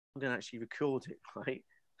I'm going to actually record it, right?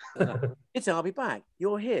 It's I'll be back.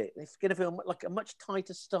 You're here. It's going to feel like a much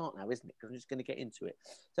tighter start now, isn't it? Because I'm just going to get into it.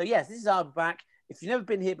 So yes, this is I'll be back. If you've never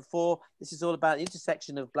been here before, this is all about the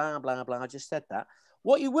intersection of blah, blah, blah. I just said that.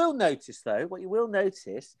 What you will notice, though,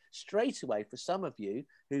 straight away for some of you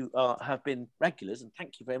who have been regulars, and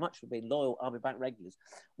thank you very much for being loyal I'll be back regulars.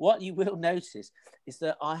 What you will notice is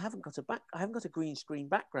that I haven't got a green screen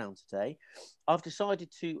background today. I've decided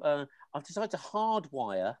to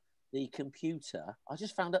hardwire the computer. I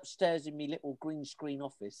just found upstairs in my little green screen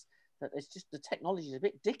office that it's just the technology is a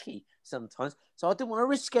bit dicky sometimes. So I didn't want to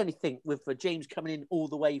risk anything with James coming in all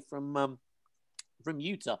the way from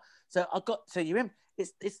Utah. So you're in.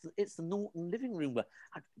 It's the Norton living room where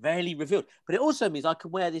I rarely revealed, but it also means I can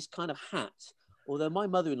wear this kind of hat. Although my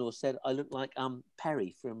mother-in-law said I look like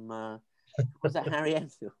Perry from was that Harry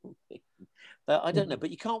Enfield thing? But I don't know. But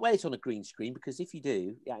you can't wear it on a green screen because if you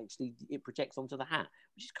do, it projects onto the hat,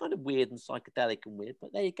 which is kind of weird and psychedelic and weird.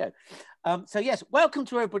 But there you go. So yes, welcome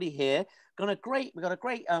to everybody here. We've got a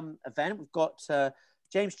great event. We've got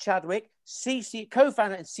James Chadwick,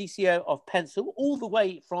 co-founder and CCO of Pencil, all the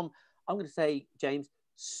way from, I'm going to say, James,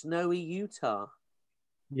 snowy Utah.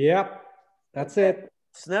 Yep, that's it.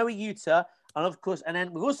 Snowy Utah. And of course, and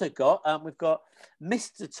then we've also got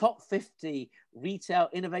Mr. Top 50 Retail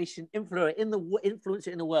Innovation Influencer in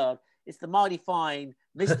the world. It's the mighty fine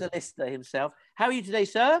Mr. Lister himself. How are you today,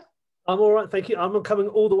 sir? I'm all right, thank you. I'm coming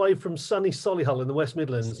all the way from sunny Solihull in the West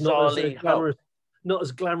Midlands. Not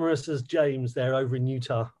as glamorous as James there over in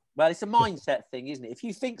Utah. Well, it's a mindset thing, isn't it? If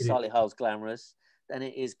you think Solihull's glamorous, then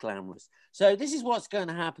it is glamorous. So this is what's going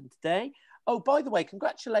to happen today. Oh, by the way,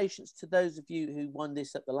 congratulations to those of you who won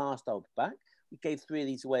this at the last I'll Be Back. We gave 3 of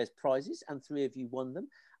these away as prizes, and 3 of you won them.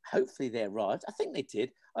 Hopefully they arrived. I think they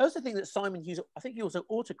did. I also think that Simon Hughes, I think he also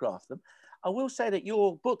autographed them. I will say that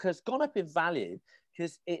your book has gone up in value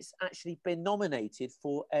because it's actually been nominated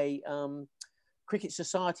for a Cricket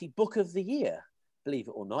Society Book of the Year, believe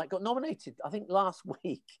it or not. It got nominated, I think, last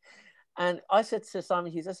week. And I said to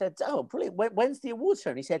Simon Hughes, I said, oh, brilliant. When's the award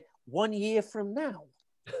ceremony? He said, 1 year from now.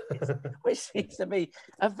 Which seems to be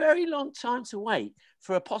a very long time to wait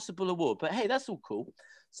for a possible award. But hey, that's all cool.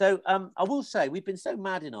 So I will say we've been so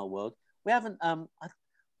mad in our world. We haven't,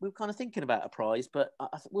 we were kind of thinking about a prize, but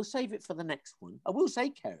we'll save it for the next one. I will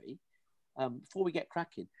say, Kerry, before we get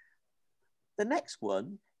cracking, the next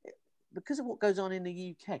one, because of what goes on in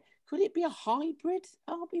the UK, could it be a hybrid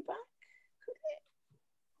I'll Be Back? Could it?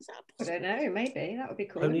 Is that possible? I don't know, maybe. That would be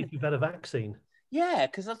cool. Only if you've had a vaccine. Yeah,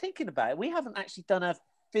 because I'm thinking about it. We haven't actually done a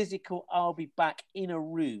physical I'll Be Back in a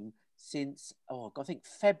room since, I think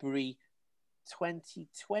February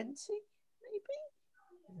 2020,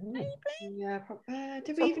 maybe? Yeah,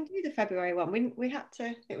 did we even do the February one? We had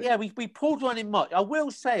to. Yeah, we pulled one in March. I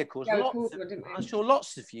will say, of course, I'm sure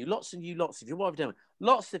lots of you, what have we done?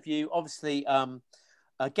 Lots of you, obviously,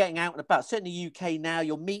 getting out and about. Certainly UK now,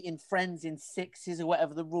 you're meeting friends in sixes or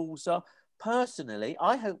whatever the rules are. Personally,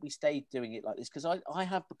 I hope we stay doing it like this because I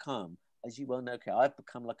have become, as you well know, I've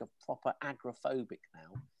become like a proper agoraphobic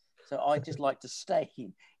now. So I just like to stay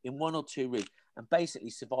in 1 or 2 rooms and basically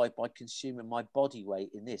survive by consuming my body weight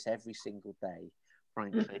in this every single day,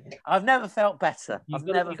 frankly. I've never felt better. You've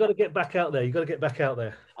got to get back out there. You've got to get back out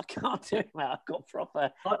there. I can't do it, mate. I've got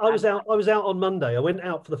proper... I was out on Monday. I went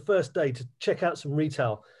out for the first day to check out some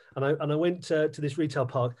retail. And I went to this retail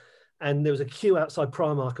park and there was a queue outside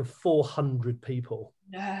Primark of 400 people.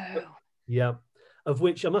 No. Yeah. Of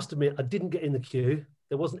which I must admit, I didn't get in the queue.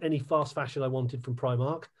 There wasn't any fast fashion I wanted from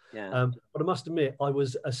Primark. Yeah. But I must admit, I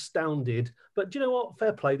was astounded. But do you know what?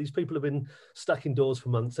 Fair play. These people have been stuck indoors for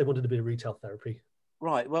months. They wanted a bit of retail therapy.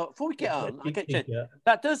 Right. Well, before we get on,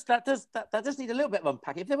 that does need a little bit of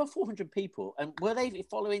unpacking. If there were 400 people, and were they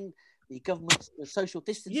following the government's social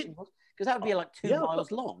distancing? Because that would be like 2 miles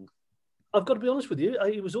long. I've got to be honest with you,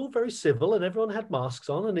 it was all very civil and everyone had masks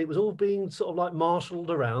on and it was all being sort of like marshalled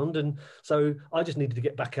around. And so I just needed to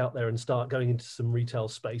get back out there and start going into some retail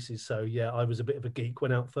spaces. So yeah, I was a bit of a geek,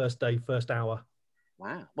 went out first day, first hour.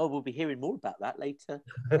 Wow. Well, we'll be hearing more about that later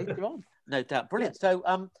on. No doubt. Brilliant.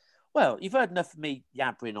 So, well, you've heard enough of me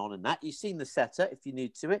yabbering on and that. You've seen the setup if you're new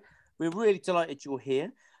to it. We're really delighted you're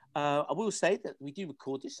here. I will say that we do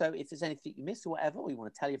record this, so if there's anything you missed or whatever, or you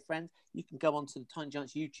want to tell your friends, you can go onto the Tiny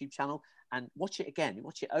Giants YouTube channel and watch it again.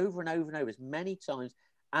 Watch it over and over and over as many times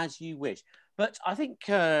as you wish. But I think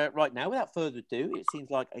right now, without further ado, it seems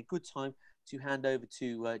like a good time to hand over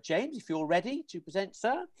to James, if you're ready to present,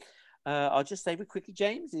 sir. I'll just say very quickly,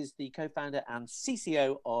 James is the co-founder and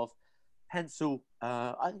CCO of Pencil,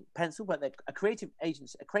 but they're a creative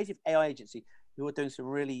agency, a creative AI agency who are doing some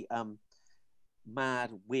really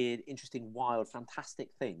mad, weird, interesting, wild, fantastic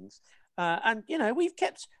things. And you know, we've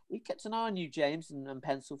kept an eye on you, James, and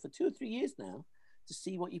Pencil for 2 or 3 years now to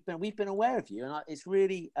see what you've been. We've been aware of you, and it's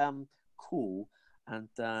really cool and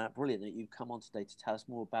brilliant that you've come on today to tell us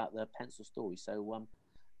more about the Pencil story. So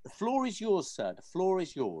the floor is yours, sir. The floor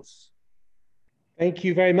is yours. Thank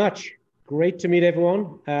you very much. Great to meet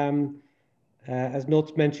everyone. As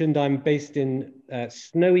Norts mentioned, I'm based in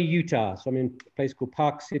snowy Utah. So I'm in a place called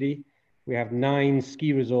Park City. We have 9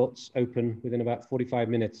 ski resorts open within about 45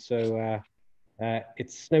 minutes. So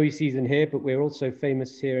it's snowy season here, but we're also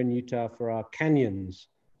famous here in Utah for our canyons.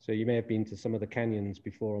 So you may have been to some of the canyons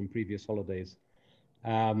before on previous holidays.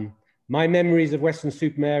 My memories of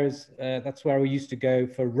Weston-super-Mare is that's where we used to go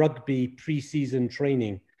for rugby pre-season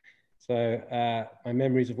training. So my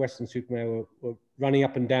memories of Weston-super-Mare were running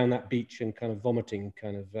up and down that beach and kind of vomiting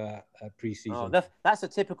kind of pre-season. Oh, that's a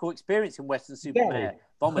typical experience in Weston-super-Mare,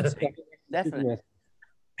 vomiting, definitely.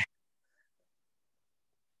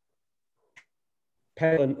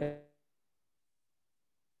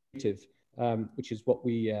 Which is what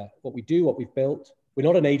we do, what we've built. We're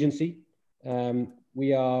not an agency.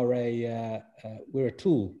 We are we're a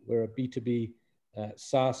tool. We're a B2B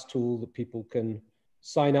SaaS tool that people can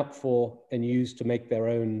sign up for and use to make their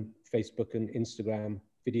own Facebook and Instagram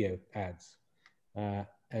video ads.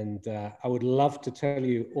 And I would love to tell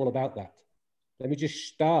you all about that. Let me just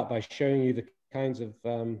start by showing you the kinds of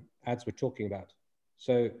ads we're talking about.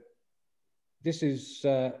 So these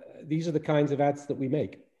are the kinds of ads that we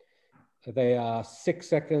make. They are 6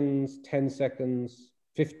 seconds, 10 seconds,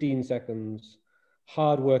 15 seconds,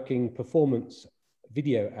 hardworking performance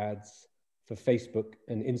video ads for Facebook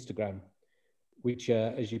and Instagram, which,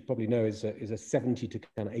 as you probably know, is a $70 to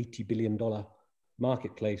kind of $80 billion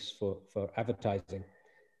marketplace for advertising.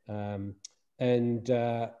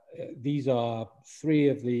 These are 3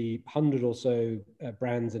 of the 100 or so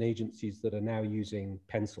brands and agencies that are now using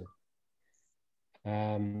Pencil.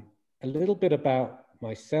 A little bit about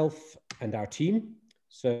myself and our team.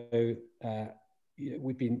 So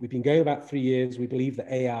we've been going about 3 years. We believe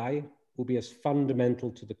that AI will be as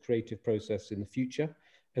fundamental to the creative process in the future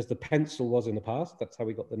as the pencil was in the past. That's how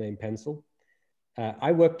we got the name Pencil.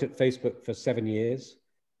 I worked at Facebook for 7 years,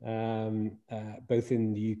 both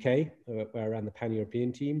in the UK, where I ran the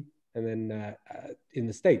pan-European team, and then in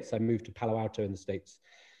the States. I moved to Palo Alto in the States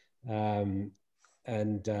and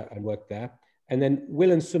worked there. And then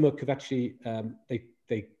Will and Sumuk have actually,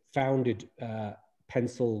 they founded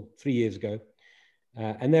Pencil 3 years ago.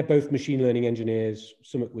 And they're both machine learning engineers.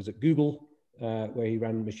 Sumuk was at Google, where he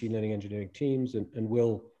ran machine learning engineering teams, and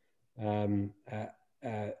Will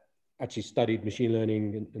actually studied machine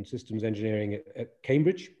learning and systems engineering at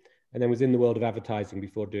Cambridge, and then was in the world of advertising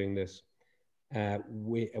before doing this.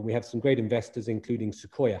 We have some great investors, including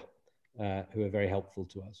Sequoia, who are very helpful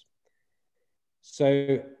to us.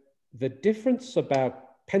 So the difference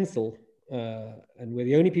about Pencil, and we're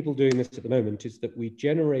the only people doing this at the moment, is that we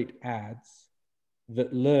generate ads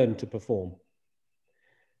that learn to perform.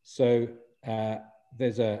 So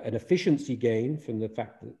there's an efficiency gain from the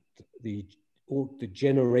fact that the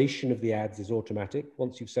generation of the ads is automatic.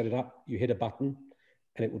 Once you've set it up, you hit a button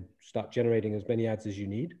and it will start generating as many ads as you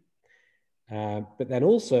need. But then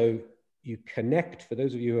also you connect, for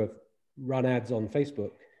those of you who have run ads on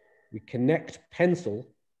Facebook, we connect Pencil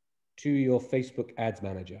to your Facebook ads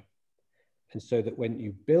manager. And so that when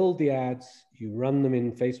you build the ads, you run them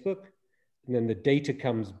in Facebook, and then the data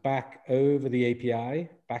comes back over the API,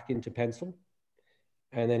 back into Pencil,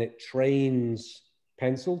 and then it trains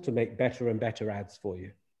Pencil to make better and better ads for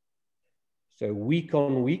you. So week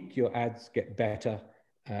on week, your ads get better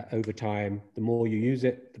over time. The more you use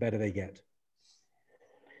it, the better they get.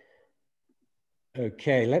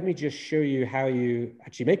 Okay, let me just show you how you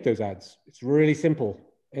actually make those ads. It's really simple.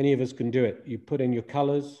 Any of us can do it. You put in your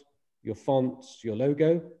colors, your fonts, your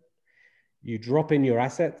logo. You drop in your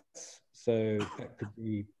assets. So that could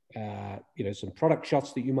be, some product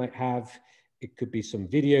shots that you might have. It could be some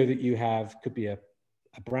video that you have. Could be a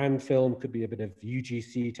brand film. Could be a bit of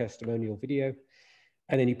UGC testimonial video.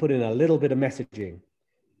 And then you put in a little bit of messaging.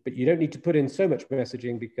 But you don't need to put in so much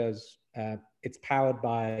messaging because it's powered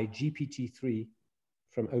by GPT-3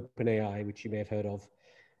 from OpenAI, which you may have heard of.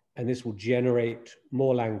 And this will generate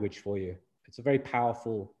more language for you. It's a very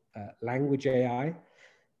powerful language AI.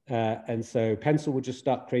 And so Pencil will just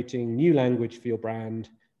start creating new language for your brand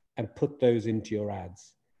and put those into your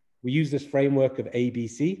ads. We use this framework of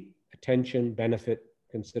ABC, attention, benefit,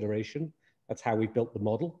 consideration. That's how we built the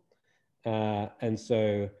model. And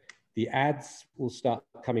so the ads will start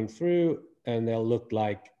coming through and they'll look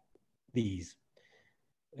like these.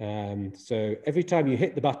 So every time you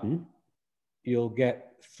hit the button, you'll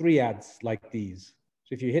get 3 ads like these.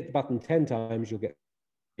 So if you hit the button 10 times, you'll get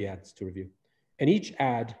 3 ads to review. And each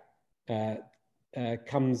ad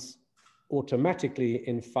comes automatically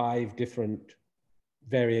in 5 different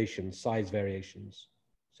variations, size variations.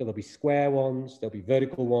 So there'll be square ones, there'll be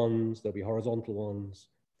vertical ones, there'll be horizontal ones,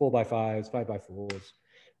 4x5s, 5x4s,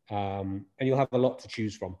 and you'll have a lot to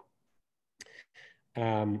choose from.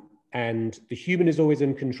 And the human is always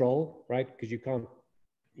in control, right? Because you can't,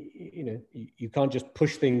 you can't just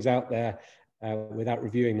push things out there without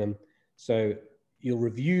reviewing them. So you'll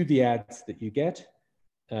review the ads that you get.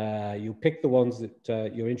 You'll pick the ones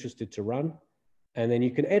that you're interested to run, and then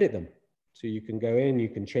you can edit them. So you can go in, you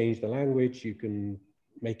can change the language, you can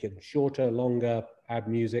make it shorter, longer, add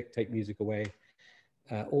music, take music away,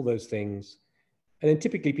 all those things. And then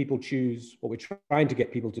typically people choose, what we're trying to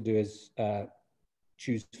get people to do is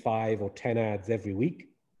choose 5 or 10 ads every week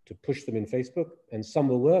to push them in Facebook. And some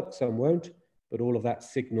will work, some won't, but all of that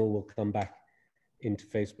signal will come back into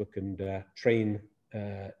Facebook and train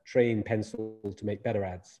Pencil to make better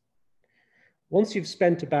ads. Once you've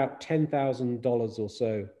spent about $10,000 or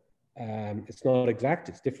so, it's not exact,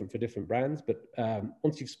 it's different for different brands, but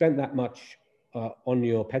once you've spent that much on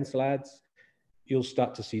your Pencil ads, you'll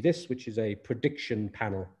start to see this, which is a prediction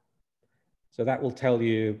panel. So that will tell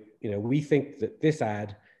you, we think that this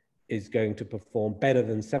ad is going to perform better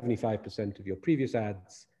than 75% of your previous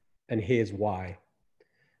ads, and here's why.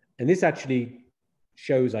 And this actually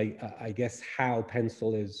shows, I guess, how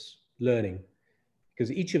Pencil is learning,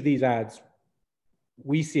 because each of these ads,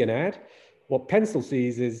 we see an ad. What Pencil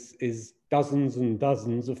sees is dozens and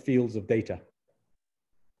dozens of fields of data.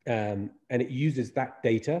 And it uses that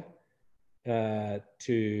data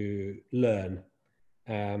to learn.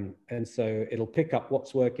 And so it'll pick up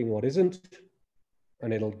what's working, what isn't,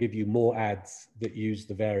 and it'll give you more ads that use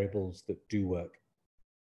the variables that do work.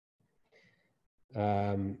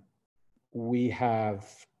 We have,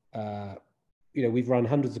 we've run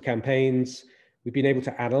hundreds of campaigns. We've been able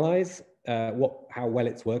to analyze how well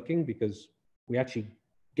it's working, because we actually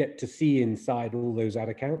get to see inside all those ad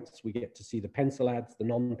accounts. We get to see the Pencil ads, the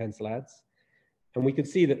non-Pencil ads. And we can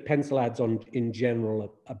see that Pencil ads in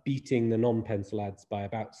general are beating the non-Pencil ads by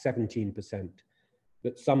about 17%.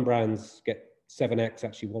 But some brands get 7x.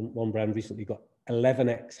 Actually, one brand recently got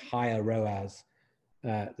 11x higher ROAS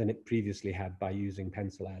than it previously had by using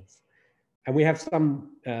Pencil ads. And we have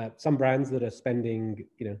some brands that are spending,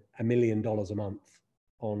 $1 million a month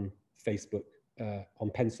on Facebook, on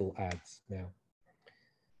Pencil ads now.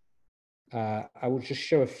 I will just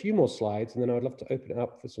show a few more slides, and then I would love to open it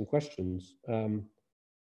up for some questions.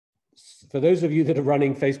 For those of you that are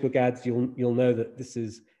running Facebook ads, you'll know that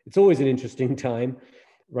it's always an interesting time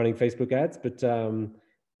running Facebook ads, but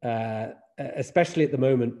especially at the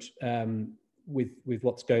moment with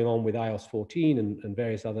what's going on with iOS 14 and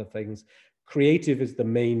various other things, creative is the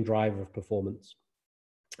main driver of performance.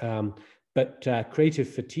 But creative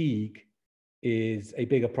fatigue is a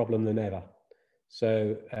bigger problem than ever.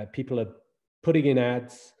 So people are putting in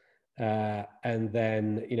ads, and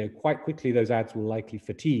then quite quickly those ads will likely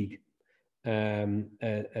fatigue and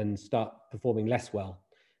start performing less well.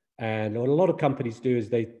 And what a lot of companies do is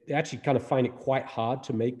they actually kind of find it quite hard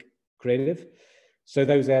to make creative. So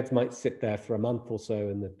those ads might sit there for a month or so,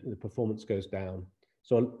 and the performance goes down.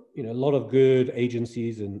 So a lot of good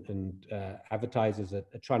agencies and advertisers are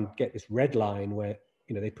trying to get this red line where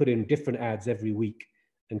they put in different ads every week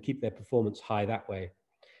and keep their performance high that way.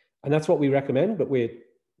 And that's what we recommend, but we're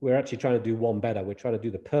actually trying to do one better. We're trying to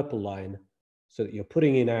do the purple line, so that you're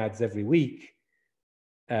putting in ads every week,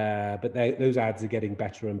 but those ads are getting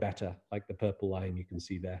better and better, like the purple line you can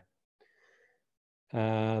see there.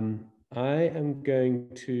 I am going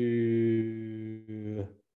to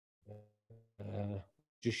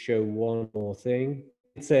just show one more thing.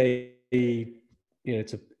 It's a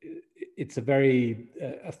very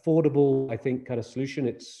affordable, I think, kind of solution.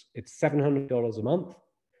 It's $700 a month.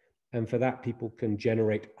 And for that, people can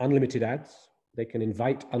generate unlimited ads. They can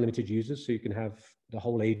invite unlimited users, so you can have the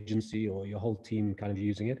whole agency or your whole team kind of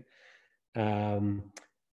using it.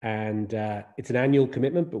 It's an annual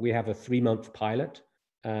commitment, but we have a 3-month pilot.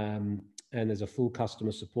 And there's a full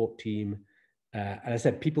customer support team. And I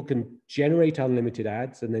said, people can generate unlimited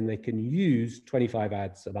ads, and then they can use 25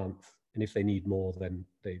 ads a month. And if they need more, then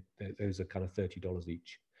those are kind of $30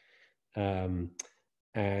 each.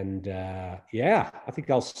 Yeah, I think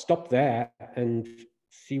I'll stop there and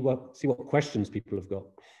see what questions people have got.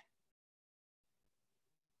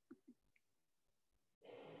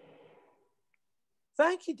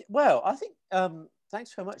 Thank you. Well, I think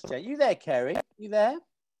thanks very much, Jay. You there, Kerry? You there?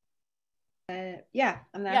 Yeah,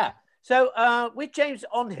 I'm there. Yeah. So with James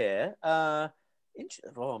on here,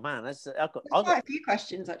 oh man, I've got quite a few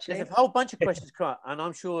questions actually. There's a whole bunch of questions, and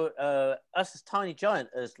I'm sure us as Tiny Giant,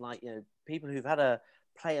 as like people who've had a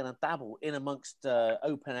play and a dabble in amongst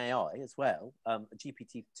OpenAI as well,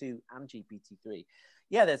 GPT-2 and GPT-3.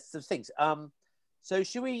 Yeah, there's some things. So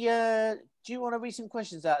should we? Do you want to read some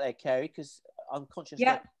questions out there, Kerry? Because I'm conscious.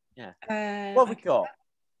 Yeah. What have we got?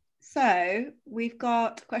 So we've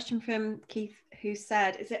got a question from Keith who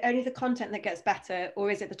said, is it only the content that gets better,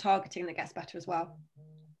 or is it the targeting that gets better as well?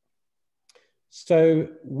 So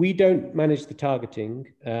we don't manage the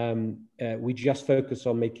targeting. We just focus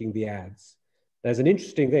on making the ads. There's an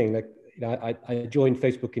interesting thing. Like, I joined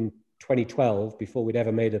Facebook in 2012 before we'd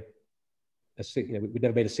ever made we'd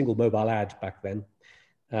never made a single mobile ad back then.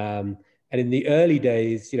 And in the early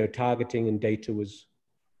days, targeting and data was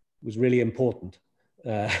really important.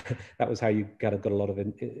 That was how you kind of got a lot of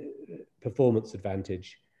performance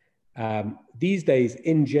advantage. These days,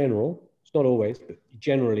 in general, it's not always, but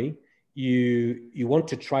generally, you want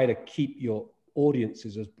to try to keep your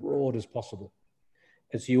audiences as broad as possible.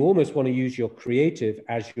 And so you almost want to use your creative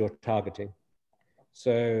as your targeting.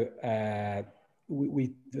 So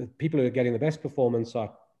the people who are getting the best performance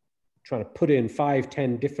are trying to put in 5,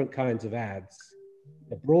 10 different kinds of ads,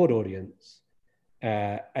 a broad audience,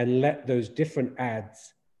 and let those different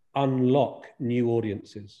ads unlock new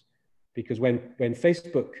audiences. Because when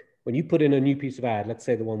Facebook, when you put in a new piece of ad, let's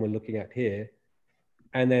say the one we're looking at here,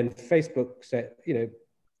 and then Facebook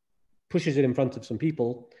pushes it in front of some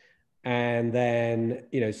people, and then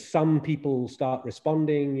some people start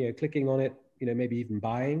responding, clicking on it, maybe even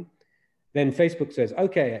buying. Then Facebook says,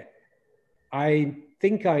 okay, I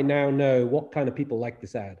think I now know what kind of people like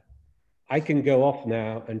this ad. I can go off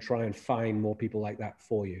now and try and find more people like that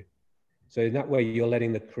for you. So in that way, you're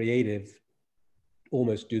letting the creative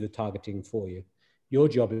almost do the targeting for you. Your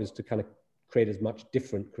job is to kind of create as much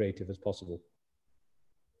different creative as possible.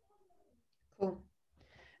 Cool.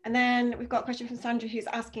 And then we've got a question from Sandra who's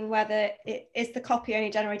asking whether is the copy only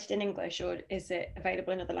generated in English, or is it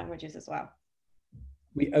available in other languages as well?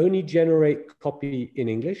 We only generate copy in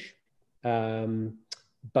English,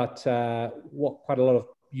 but what quite a lot of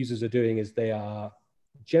users are doing is they are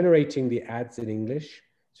generating the ads in English,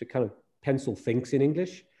 so kind of pencil thinks in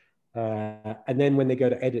English, and then when they go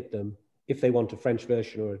to edit them, if they want a French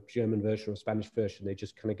version or a German version or a Spanish version, they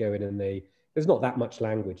just kind of go in and there's not that much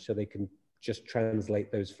language, so they can just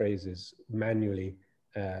translate those phrases manually.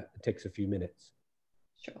 It takes a few minutes.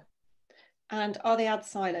 Sure. And are the ads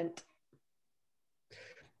silent?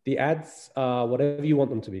 The ads are whatever you want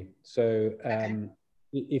them to be. So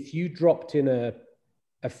if you dropped in a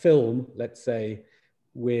film, let's say,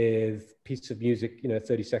 with a piece of music,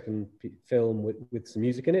 30-second film with some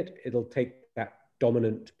music in it, it'll take that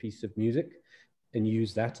dominant piece of music and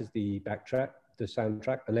use that as the backtrack, the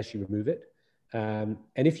soundtrack, unless you remove it. And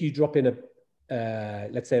if you drop in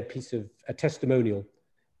let's say a testimonial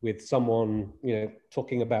with someone,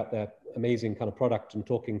 talking about their amazing kind of product and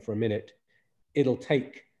talking for a minute, it'll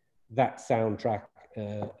take that soundtrack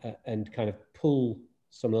and kind of pull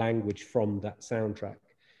some language from that soundtrack.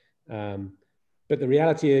 But the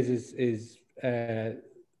reality is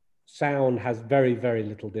sound has very, very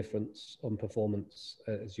little difference on performance,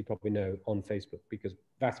 as you probably know, on Facebook, because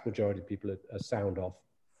vast majority of people are sound off.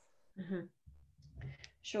 Mm-hmm.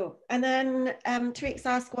 Sure. And then Tariq's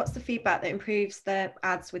asked, what's the feedback that improves the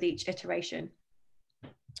ads with each iteration?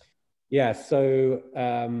 Yeah, so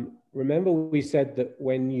remember we said that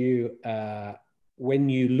when you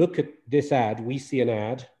look at this ad, we see an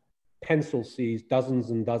ad, Pencil sees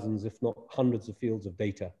dozens and dozens, if not hundreds of fields of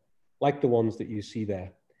data, like the ones that you see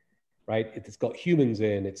there, right? It's got humans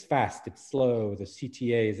in, it's fast, it's slow, the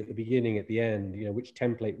CTAs at the beginning, at the end, which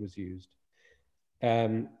template was used.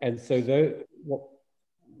 And so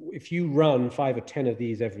if you run 5 or 10 of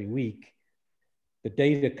these every week, the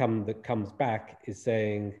data that comes back is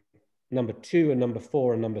saying number 2 and number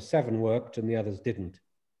 4 and number 7 worked and the others didn't.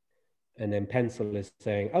 And then Pencil is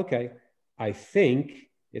saying, okay, I think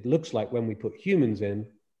it looks like when we put humans in,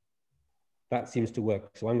 that seems to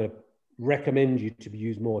work. So I'm going to recommend you to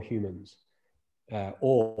use more humans.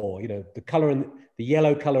 Or the color and the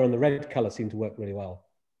yellow color and the red color seem to work really well.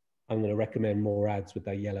 I'm going to recommend more ads with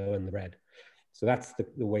the yellow and the red. So that's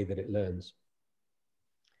the way that it learns.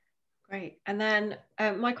 Great. And then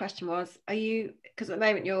my question was, because at the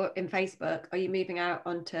moment you're in Facebook, are you moving out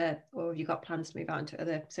onto, or have you got plans to move out into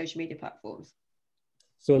other social media platforms?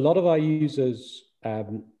 So a lot of our users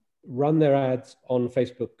run their ads on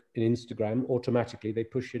Facebook and Instagram automatically. They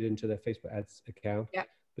push it into their Facebook ads account, yeah.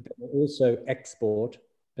 But they also export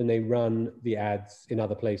and they run the ads in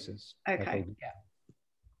other places. Okay, yeah.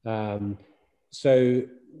 So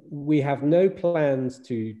we have no plans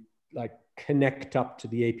to like connect up to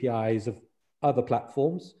the APIs of other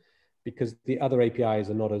platforms, because the other APIs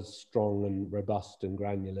are not as strong and robust and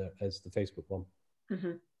granular as the Facebook one.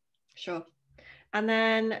 Mm-hmm. Sure. And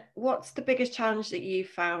then what's the biggest challenge that you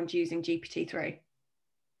found using GPT-3?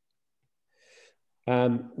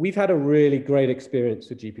 We've had a really great experience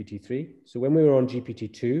with GPT-3. So when we were on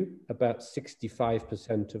GPT-2, about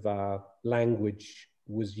 65% of our language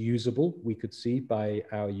was usable, we could see by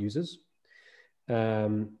our users.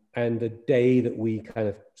 And the day that we kind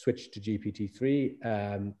of switched to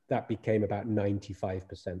GPT-3, that became about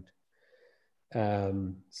 95%.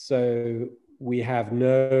 So we have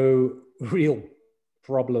no real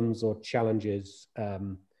problems or challenges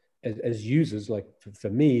as users. Like for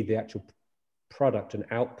me, the actual product and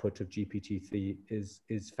output of GPT-3 is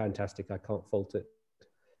fantastic. I can't fault it.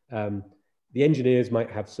 The engineers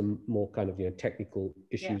might have some more kind of technical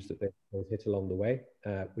issues that they've hit along the way,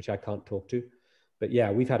 which I can't talk to. But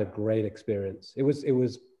yeah, we've had a great experience. It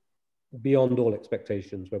was beyond all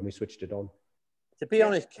expectations when we switched it on. To be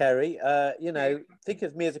honest, Kerry, think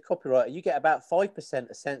of me as a copywriter. You get about 5%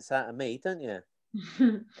 of sense out of me, don't you?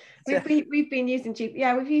 we've been using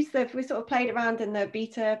we sort of played around in the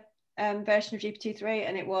beta version of GPT-3,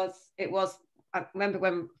 and it was I remember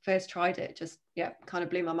when we first tried it, just kind of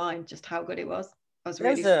blew my mind just how good it was. I was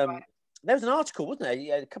really surprised. There was an article, wasn't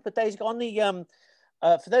there, a couple of days ago on the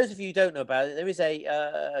for those of you who don't know about it, there is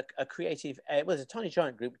a creative, there's a Tiny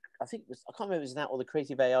Giant group. I think I can't remember if it was that or the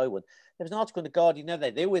Creative AI one. There was an article in the Guardian.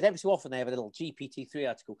 They always, every so often, they have a little GPT-3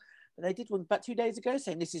 article. But they did one about 2 days ago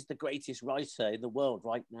saying this is the greatest writer in the world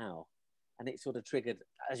right now. And it sort of triggered,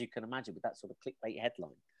 as you can imagine, with that sort of clickbait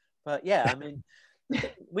headline. But yeah, I mean,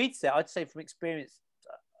 I'd say from experience,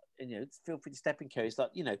 feel free to step in, Kerry. It's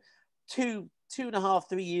like, 2.5,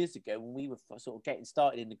 3 years ago, when we were sort of getting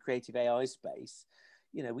started in the creative AI space,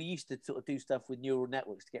 we used to sort of do stuff with neural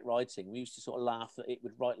networks to get writing. We used to sort of laugh that it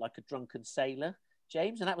would write like a drunken sailor,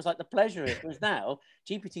 James, and that was like the pleasure of it. Whereas now,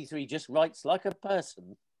 GPT-3 just writes like a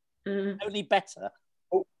person, only better.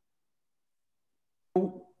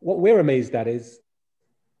 What we're amazed at is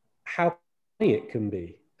how funny it can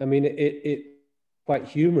be. I mean, it's quite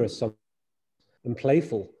humorous and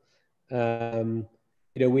playful. We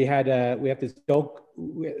have this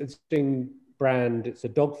brand. It's a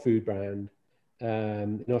dog food brand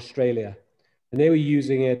in Australia, and they were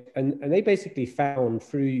using it, and they basically found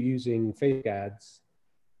through using Facebook ads,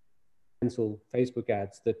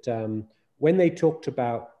 that when they talked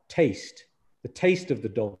about the taste of the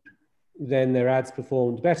dog, then their ads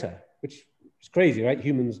performed better, which is crazy, right?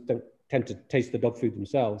 Humans don't tend to taste the dog food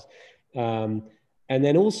themselves. And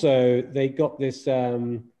then also they got this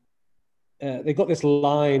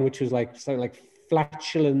line which was like something like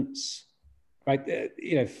flatulence, right?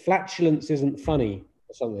 Flatulence isn't funny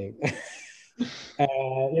or something.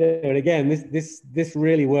 And again, this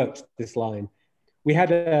really worked, this line. We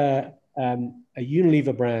had a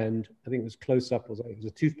Unilever brand, I think it was Close Up, it was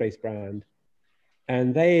a toothpaste brand,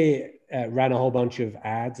 and they ran a whole bunch of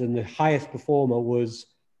ads, and the highest performer was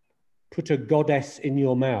 "put a goddess in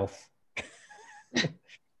your mouth."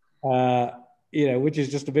 Which is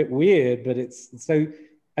just a bit weird, but it's so,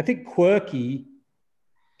 I think quirky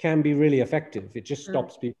can be really effective. It just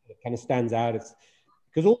stops people, it kind of stands out. It's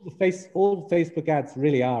because all the Facebook ads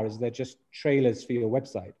really are is they're just trailers for your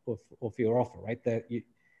website or for your offer, right?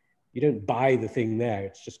 You don't buy the thing there.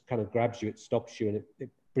 It's just kind of grabs you, it stops you, and it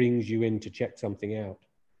brings you in to check something out.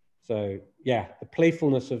 So yeah, the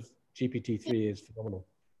playfulness of GPT-3 is phenomenal.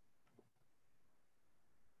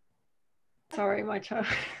 Sorry, my child's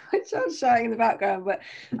shouting in the background, but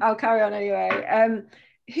I'll carry on anyway.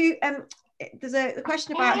 There's a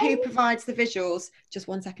question about who provides the visuals. Just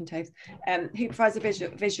 1 second, Toves. Who provides the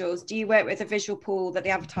visuals? Do you work with a visual pool that the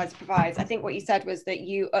advertiser provides? I think what you said was that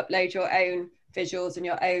you upload your own visuals and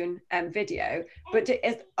your own video. But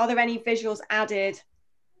are there any visuals added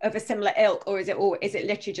of a similar ilk, or is it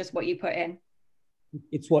literally just what you put in?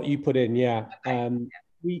 It's what you put in, yeah. Okay.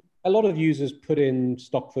 A lot of users put in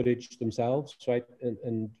stock footage themselves, right?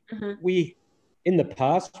 And we, in the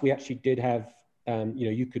past, we actually did have,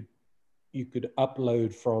 you could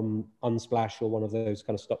upload from Unsplash or one of those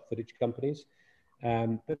kind of stock footage companies.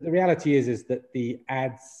 But the reality is that the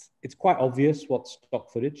ads, it's quite obvious what's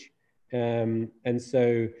stock footage. And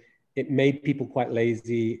so it made people quite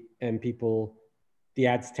lazy, and the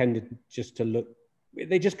ads tended just to look,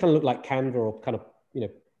 they just kind of look like Canva or kind of,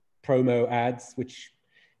 promo ads, which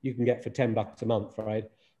you can get for $10 a month, right?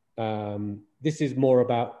 This is more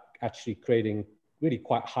about actually creating really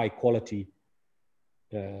quite high quality,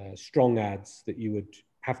 strong ads that you would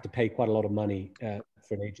have to pay quite a lot of money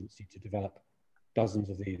for an agency to develop dozens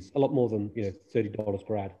of these, a lot more than, you know, $30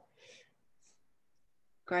 per ad.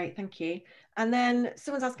 Great, thank you. And then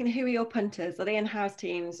someone's asking, who are your punters? Are they in-house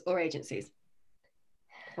teams or agencies?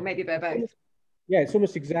 Or maybe they're both? Yeah, it's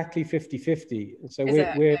almost exactly 50-50. And so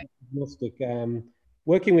we're agnostic.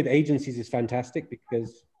 Working with agencies is fantastic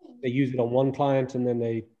because they use it on one client and then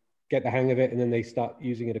they get the hang of it and then they start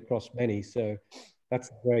using it across many. So that's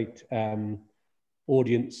a great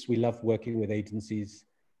audience. We love working with agencies.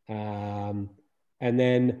 And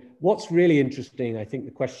then what's really interesting, I think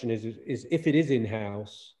the question is if it is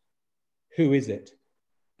in-house, who is it?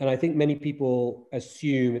 And I think many people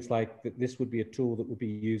assume it's like that this would be a tool that would be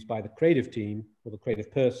used by the creative team or the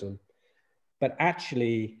creative person. But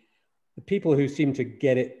actually, the people who seem to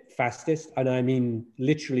get it fastest, and I mean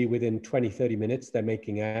literally within 20, 30 minutes, they're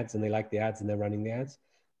making ads and they like the ads and they're running the ads,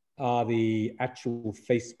 are the actual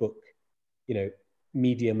Facebook, you know,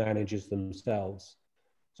 media managers themselves.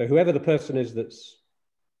 So whoever the person is that's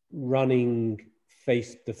running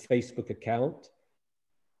the Facebook account,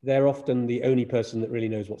 they're often the only person that really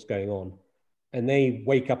knows what's going on. And they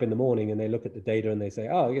wake up in the morning and they look at the data and they say,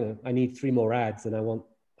 oh, you know, I need 3 more ads and I want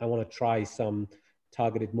to try some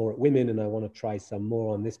targeted more at women and I want to try some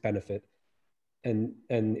more on this benefit. And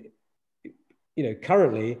you know,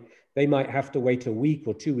 currently they might have to wait a week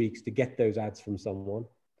or 2 weeks to get those ads from someone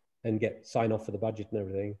and get sign off for the budget and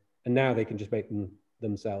everything. And now they can just make them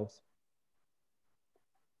themselves.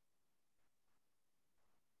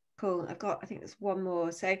 Cool. I think there's one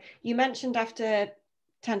more. So you mentioned after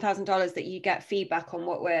 $10,000 that you get feedback on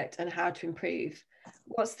what worked and how to improve.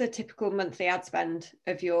 What's the typical monthly ad spend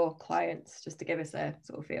of your clients, just to give us a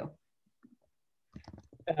sort of feel?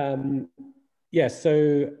 Yeah,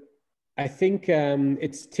 so I think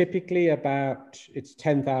it's typically it's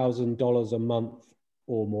 $10,000 a month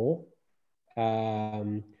or more.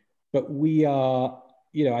 But we are,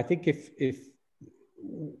 you know, I think if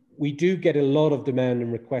we do get a lot of demand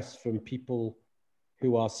and requests from people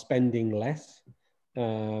who are spending less,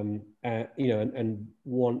 you know, and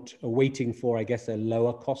waiting for, I guess, a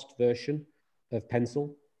lower cost version of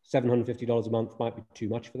Pencil. $750 a month might be too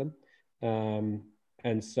much for them.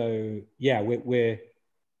 And so, yeah, we're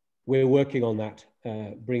working on that,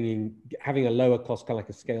 having a lower cost, kind of like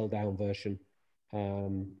a scaled down version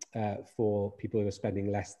for people who are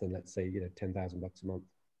spending less than, let's say, you know, $10,000 a month.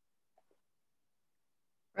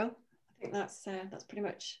 Well, I think that's pretty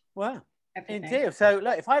much everything. Indeed. So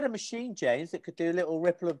look, if I had a machine, James, that could do a little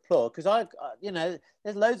ripple of applause, because you know,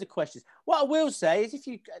 there's loads of questions. What I will say is,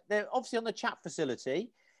 they're obviously on the chat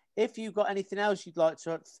facility, if you've got anything else you'd like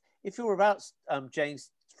to, if you're about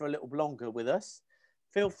James for a little longer with us,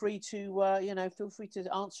 feel free to you know, feel free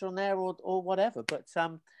to answer on there or whatever. But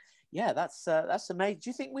yeah, that's amazing. Do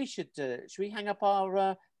you think we should we hang up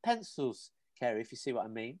our pencils, Kerry? If you see what I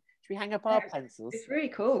mean. Should we hang up our pencils? It's really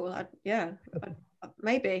cool.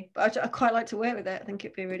 Maybe, but I quite like to work with it. I think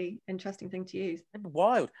it'd be a really interesting thing to use.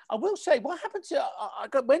 Wild. I will say, what happened to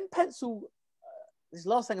when Pencil? This is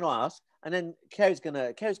the last thing I'll ask, and then Kerry's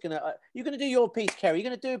gonna. You're gonna do your piece, Kerry.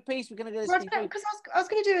 You're gonna do a piece. We're gonna do this. Because I was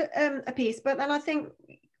going to do a piece, but then I think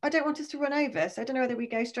I don't want us to run over, so I don't know whether we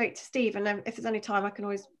go straight to Steve, and then if there's any time, I can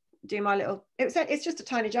always do my little. It's just a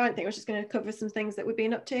tiny giant thing. I was just going to cover some things that we've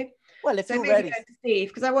been up to. Well, if so you're maybe ready, go to Steve,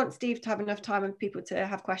 because I want Steve to have enough time and people to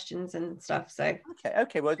have questions and stuff. So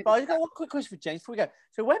okay. Well, I've got one quick question for James before we go.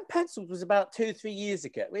 So when Pencils was about 2 or 3 years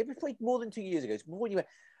ago, it was probably more than 2 years ago. Before you went,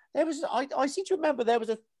 there was I seem to remember there was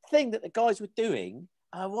a thing that the guys were doing.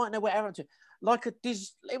 I won't know what happened to. Like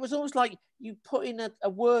it was almost like you put in a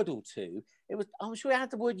word or two. I'm sure it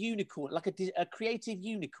had the word unicorn, like a creative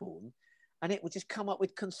unicorn, and it would just come up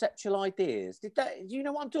with conceptual ideas. Do you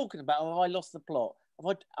know what I'm talking about? Or have I lost the plot?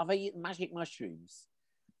 Have I eaten magic mushrooms?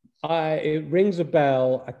 It rings a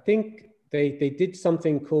bell. I think they did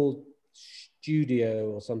something called Studio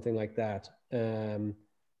or something like that. And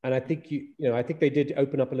I think I think they did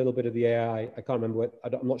open up a little bit of the AI. I can't remember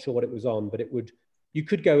I'm not sure what it was on, but you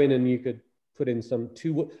could go in and you could put in you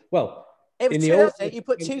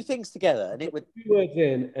put 2 things together and it would 2 words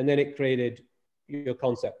in, and then it created your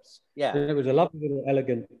concepts. Yeah, and it was a lovely little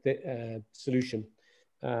elegant solution.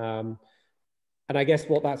 And I guess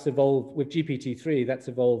what that's evolved with GPT-3, that's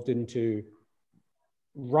evolved into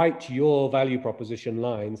write your value proposition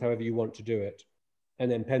lines, however you want to do it.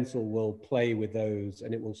 And then Pencil will play with those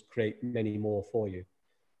and it will create many more for you.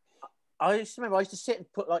 I used to remember I used to sit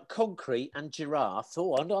and put like concrete and giraffe. Oh,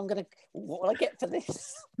 what will I get for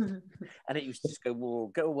this? And it used to just go,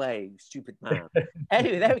 whoa, go away, you stupid man.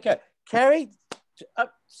 Anyway, there we go. Kerry,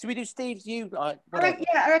 Should we do Steve's? I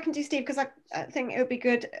reckon do Steve, because I think it would be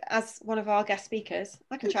good as one of our guest speakers.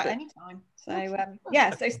 I can chat anytime. So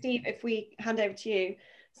so Steve, if we hand over to you,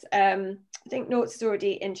 I think Norts has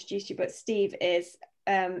already introduced you, but Steve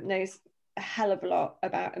knows a hell of a lot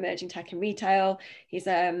about emerging tech and retail. He's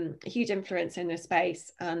a huge influence in the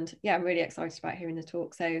space, and I'm really excited about hearing the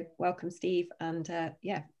talk. So welcome, Steve, and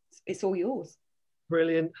it's all yours.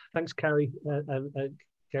 Brilliant. Thanks, Kerry.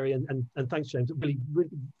 Kerry, and thanks, James. I really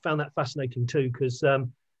found that fascinating too, because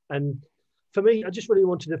and for me, I just really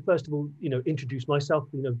wanted to first of all, introduce myself.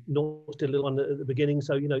 Norts did a little one at the beginning,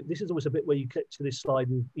 so this is always a bit where you get to this slide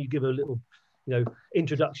and you give a little,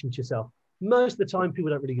 introduction to yourself. Most of the time, people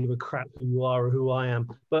don't really give a crap who you are or who I am.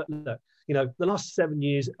 But look, the last 7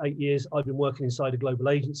 years, 8 years, I've been working inside a global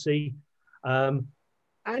agency.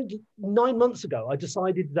 And 9 months ago, I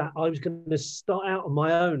decided that I was going to start out on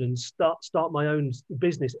my own and start my own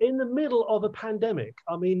business in the middle of a pandemic.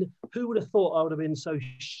 I mean, who would have thought I would have been so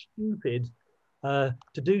stupid to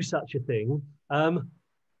do such a thing?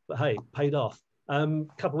 But hey, paid off. A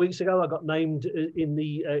couple of weeks ago, I got named in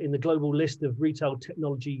the global list of retail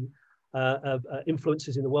technology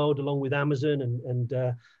influencers in the world, along with Amazon and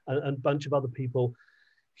a bunch of other people.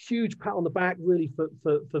 Huge pat on the back, really,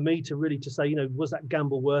 for me to say, was that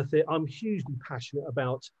gamble worth it? I'm hugely passionate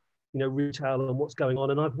about, retail and what's going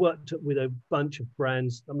on. And I've worked with a bunch of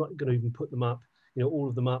brands. I'm not going to even put them up, all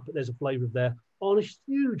of them up, but there's a flavor of there on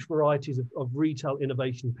huge varieties of retail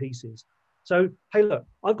innovation pieces. So, hey, look,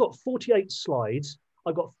 I've got 48 slides.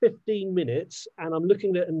 I've got 15 minutes, and I'm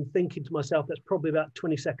looking at it and thinking to myself, that's probably about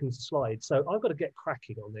 20 seconds a slide. So I've got to get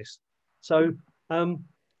cracking on this. So I'm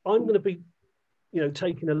going to be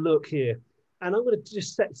taking a look here, and I'm going to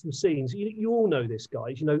just set some scenes. You all know this,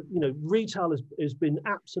 guys. Retail has been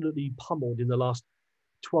absolutely pummeled in the last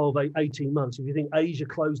 12, 18 months. If you think Asia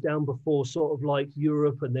closed down before sort of like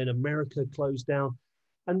Europe, and then America closed down,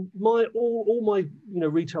 and all my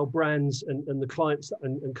retail brands and the clients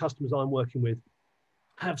and customers I'm working with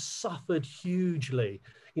have suffered hugely.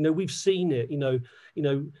 We've seen it.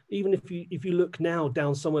 Even if you look now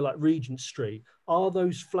down somewhere like Regent Street, are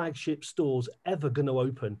those flagship stores ever going to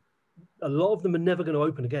open? A lot of them are never going to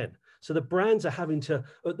open again. So the brands are having to,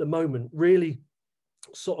 at the moment, really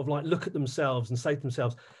sort of like look at themselves and say to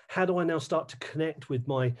themselves, how do I now start to connect with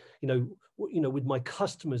my, with my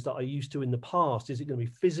customers that I used to in the past? Is it going to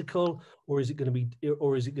be physical, or is it going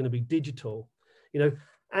to be digital?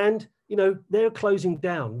 And they're closing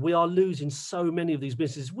down. We are losing so many of these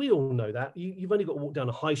businesses. We all know that. You've only got to walk down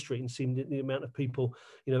a high street and see the amount of people,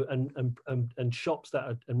 and shops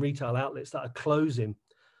and retail outlets that are closing.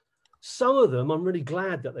 Some of them, I'm really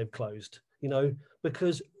glad that they've closed,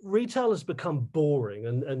 because retail has become boring,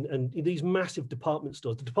 and these massive department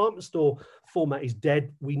stores. The department store format is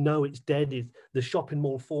dead. We know it's dead. The shopping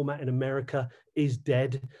mall format in America is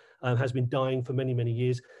dead, has been dying for many, many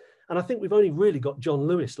years. And I think we've only really got John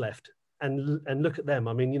Lewis left, and look at them.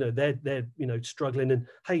 I mean, they're struggling. And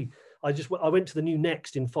hey, I went to the new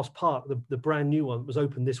Next in Foss Park, the brand new one that was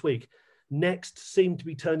opened this week. Next seem to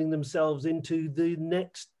be turning themselves into the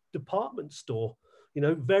next department store.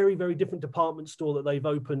 Very, very different department store that they've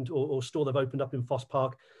opened, or store they've opened up in Foss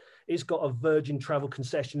Park. It's got a Virgin Travel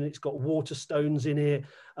concession. It's got Waterstones in it.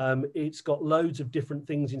 It's got loads of different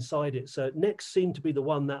things inside it. So Next seem to be the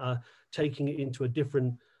one that are taking it into a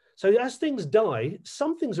different. So as things die,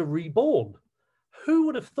 some things are reborn. Who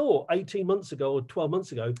would have thought 18 months ago or 12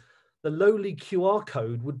 months ago, the lowly QR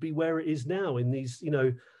code would be where it is now in these,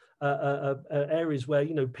 areas where,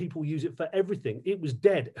 people use it for everything. It was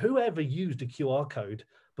dead. Whoever used a QR code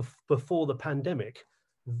before the pandemic?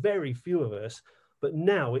 Very few of us. But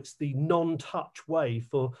now it's the non-touch way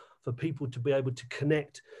for people to be able to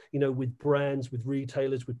connect, with brands, with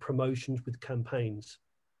retailers, with promotions, with campaigns.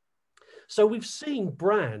 So we've seen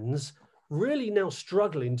brands really now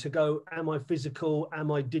struggling to go, am I physical? Am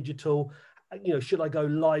I digital? Should I go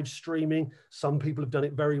live streaming? Some people have done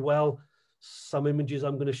it very well. Some images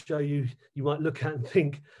I'm going to show you, you might look at and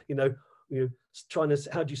think, how do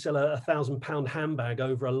you sell a £1,000 handbag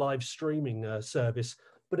over a live streaming service?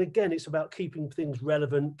 But again, it's about keeping things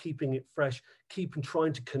relevant, keeping it fresh,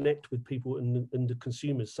 trying to connect with people and the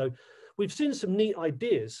consumers. So we've seen some neat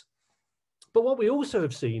ideas. But what we also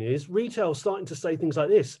have seen is retail starting to say things like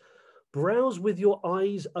this: browse with your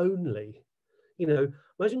eyes only.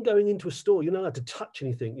 Imagine going into a store, you're not allowed to touch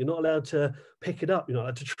anything. You're not allowed to pick it up. You're not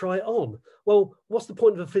allowed to try it on. Well, what's the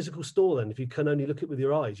point of a physical store then if you can only look at it with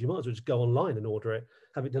your eyes? You might as well just go online and order it,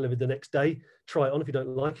 have it delivered the next day, try it on. If you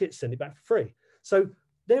don't like it, send it back for free. So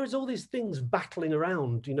there is all these things battling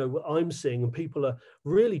around, what I'm seeing, and people are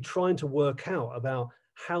really trying to work out about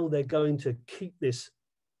how they're going to keep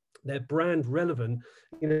their brand relevant,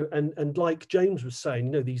 you know, and like James was saying,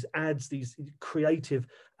 you know, these ads, these creative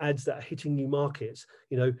ads that are hitting new markets,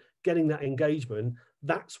 you know, getting that engagement,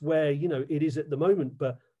 that's where, you know, it is at the moment.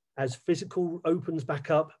 But as physical opens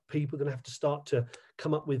back up, people are going to have to start to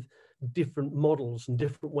come up with different models and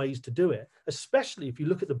different ways to do it, especially if you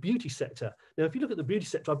look at the beauty sector. Now, if you look at the beauty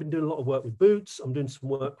sector, I've been doing a lot of work with Boots. I'm doing some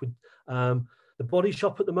work with the Body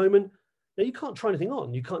Shop at the moment. Now, you can't try anything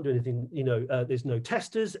on. You can't do anything, you know, there's no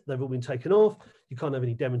testers. They've all been taken off. You can't have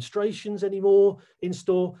any demonstrations anymore in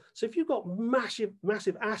store. So if you've got massive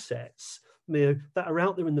assets, you know, that are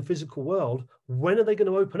out there in the physical world, when are they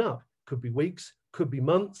going to open up? Could be weeks, could be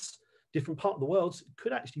months, different part of the world.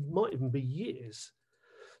 Could actually, might even be years.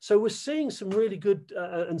 So we're seeing some really good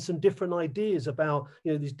and some different ideas about,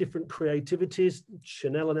 you know, these different creativities.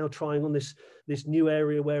 Chanel are now trying on this new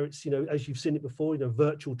area where it's, you know, as you've seen it before, you know,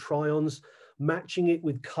 virtual try-ons, matching it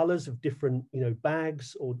with colors of different, you know,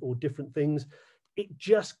 bags or different things. It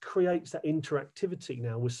just creates that interactivity.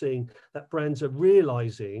 Now we're seeing that brands are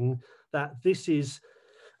realizing that this is,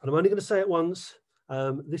 and I'm only going to say it once,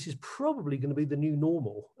 this is probably going to be the new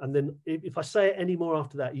normal. And then if I say it any more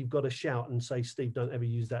after that, you've got to shout and say, Steve, don't ever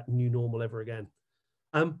use that new normal ever again.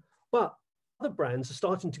 But other brands are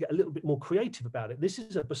starting to get a little bit more creative about it. This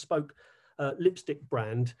is a bespoke lipstick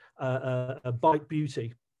brand, Bite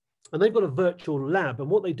Beauty. And they've got a virtual lab. And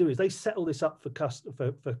what they do is they set all this up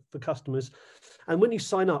for customers. And when you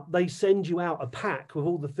sign up, they send you out a pack with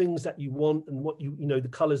all the things that you want and what you know, the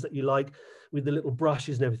colors that you like with the little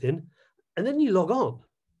brushes and everything. And then you log on,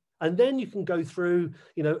 and then you can go through,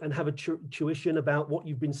 you know, and have a tuition about what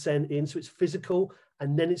you've been sent in. So it's physical,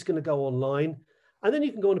 and then it's going to go online. And then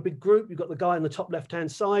you can go in a big group. You've got the guy on the top left-hand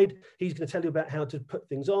side. He's going to tell you about how to put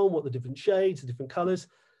things on, what the different shades, the different colors.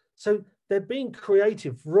 So they're being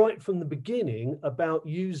creative right from the beginning about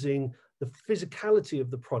using the physicality of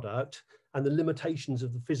the product and the limitations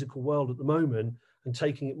of the physical world at the moment and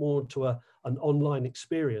taking it more to an online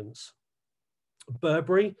experience.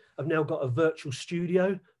 Burberry have now got a virtual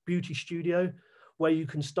studio, beauty studio, where you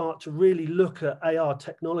can start to really look at AR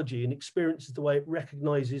technology and experiences the way it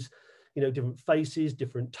recognizes, you know, different faces,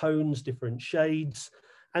 different tones, different shades.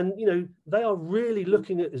 And, you know, they are really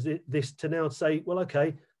looking at this to now say, well,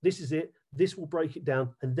 okay, this is it. This will break it down.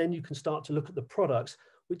 And then you can start to look at the products,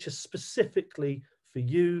 which are specifically for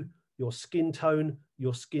you, your skin tone,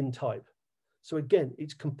 your skin type. So again,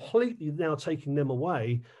 it's completely now taking them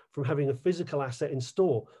away from having a physical asset in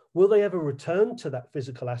store. Will they ever return to that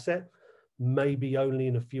physical asset? Maybe only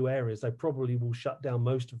in a few areas. They probably will shut down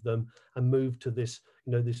most of them and move to this,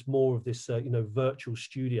 you know, this more of this, you know, virtual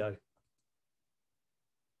studio.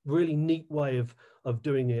 Really neat way of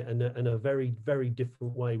doing it, and a very, very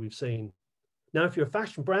different way we've seen. Now, if you're a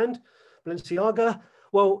fashion brand, Balenciaga,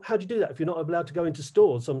 well, how do you do that if you're not allowed to go into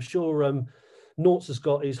stores? I'm sure Norts has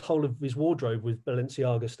got his whole of his wardrobe with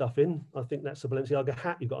Balenciaga stuff in. I think that's a Balenciaga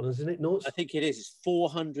hat you got on, isn't it, Norts? I think it is. It's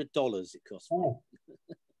 $400 it costs. Oh.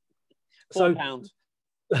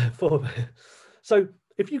 £4. So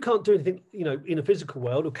if you can't do anything, you know, in a physical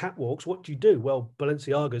world or catwalks, what do you do? Well,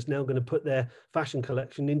 Balenciaga is now going to put their fashion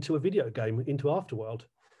collection into a video game, into Afterworld.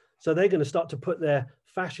 So they're going to start to put their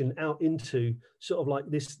fashion out into sort of like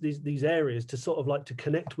these areas to sort of like to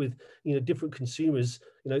connect with, you know, different consumers.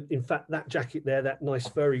 You know, in fact, that jacket there, that nice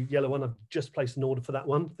furry yellow one, I've just placed an order for that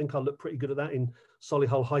one. I think I'll look pretty good at that in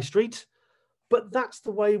Solihull High Street. But that's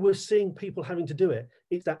the way we're seeing people having to do it.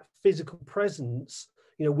 It's that physical presence,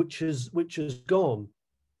 you know, which has gone.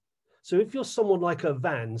 So if you're someone like a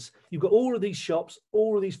Vans, you've got all of these shops,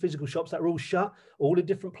 all of these physical shops that are all shut, all in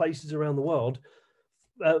different places around the world.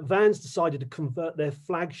 Vans decided to convert their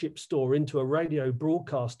flagship store into a radio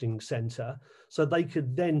broadcasting center, so they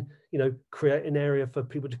could then, you know, create an area for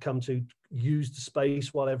people to come to use the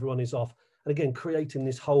space while everyone is off. And again, creating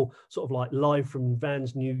this whole sort of like live from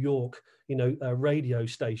Vans New York, you know, radio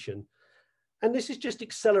station. And this has just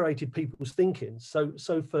accelerated people's thinking. So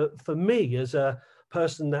for me, as a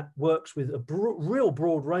person that works with a real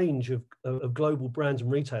broad range of global brands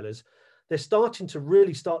and retailers, they're starting to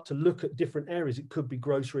really start to look at different areas. It could be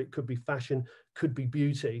grocery, it could be fashion, could be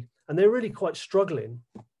beauty, and they're really quite struggling.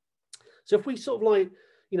 So if we sort of like,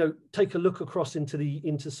 you know, take a look across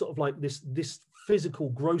into sort of like this physical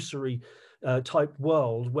grocery type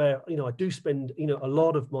world where, you know, I do spend, you know, a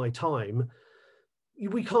lot of my time,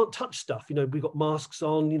 we can't touch stuff. You know, we've got masks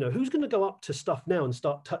on, you know, who's going to go up to stuff now and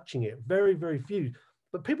start touching it? Very, very few.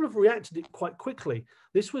 But people have reacted it quite quickly.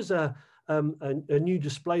 This was a new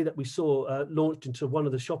display that we saw launched into one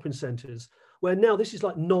of the shopping centres, where now this is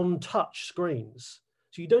like non-touch screens.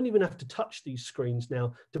 So you don't even have to touch these screens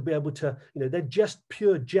now to be able to, they're just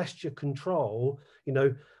pure gesture control,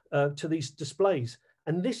 to these displays.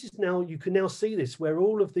 And this is now, you can now see this where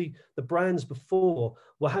all of the brands before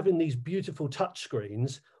were having these beautiful touch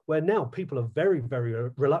screens, where now people are very,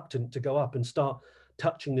 very reluctant to go up and start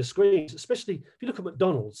touching the screens, especially if you look at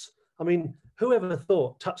McDonald's. I mean, whoever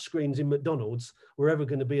thought touch screens in McDonald's were ever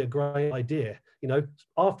going to be a great idea?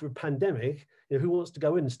 After a pandemic, who wants to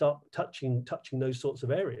go in and start touching those sorts of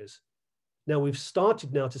areas? Now we've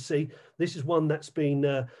started now to see, this is one that's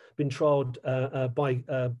been trialed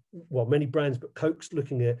by many brands, but Coke's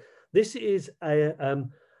looking at. This is a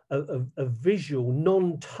visual,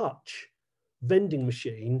 non-touch vending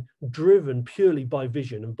machine driven purely by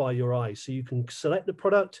vision and by your eyes. So you can select the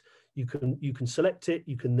product, you can select it,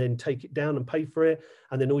 you can then take it down and pay for it,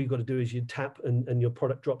 and then all you've got to do is you tap and your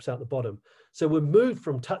product drops out the bottom. So we've moved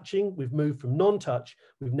from touching, we've moved from non-touch,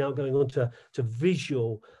 we've now going on to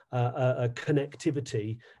visual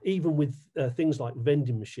connectivity, even with things like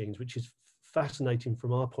vending machines, which is fascinating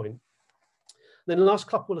from our point. Then the last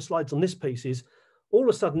couple of slides on this piece is, all of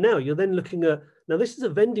a sudden now you're then looking at, now this is a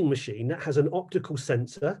vending machine that has an optical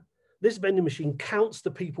sensor. This vending machine counts the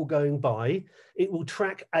people going by. It will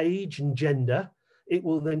track age and gender. It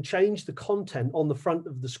will then change the content on the front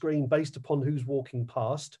of the screen based upon who's walking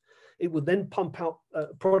past. It will then pump out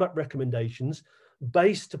product recommendations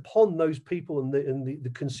based upon those people and the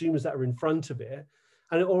consumers that are in front of it.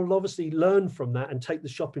 And it will obviously learn from that and take the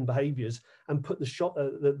shopping behaviors and put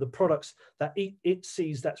the products that it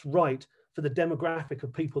sees that's right for the demographic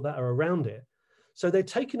of people that are around it. So they're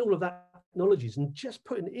taking all of that technologies and just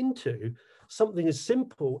putting it into something as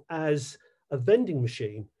simple as a vending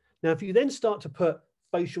machine. Now, if you then start to put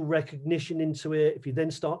facial recognition into it, if you then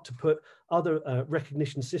start to put other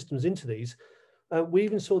recognition systems into these, we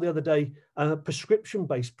even saw the other day,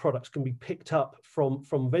 prescription-based products can be picked up from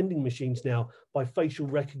vending machines now by facial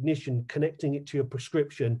recognition, connecting it to your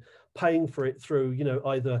prescription, paying for it through,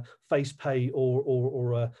 either face pay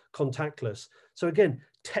or contactless. So again,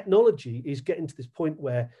 technology is getting to this point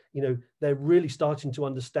where, they're really starting to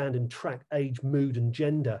understand and track age, mood, and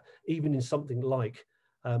gender, even in something like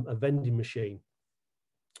a vending machine.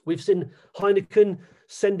 We've seen Heineken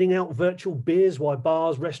sending out virtual beers while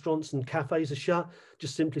bars, restaurants, and cafes are shut,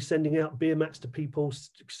 just simply sending out beer mats to people,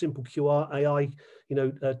 simple QR, AI,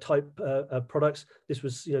 type products. This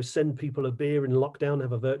was, send people a beer in lockdown,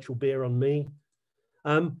 have a virtual beer on me.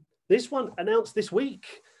 This one announced this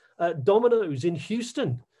week, Domino's in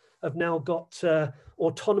Houston have now got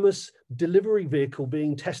autonomous delivery vehicle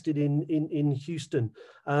being tested in Houston.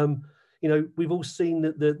 We've all seen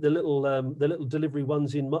the little delivery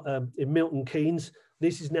ones in Milton Keynes.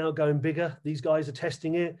 This is now going bigger. These guys are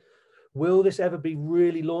testing it. Will this ever be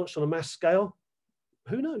really launched on a mass scale?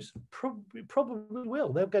 Who knows? Probably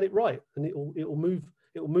will. They'll get it right, and it'll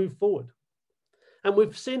move forward. And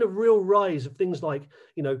we've seen a real rise of things like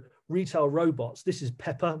retail robots. This is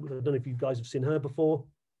Pepper. I don't know if you guys have seen her before.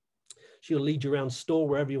 She'll lead you around store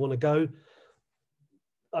wherever you want to go.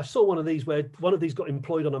 I saw one of these where one of these got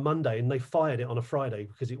employed on a Monday and they fired it on a Friday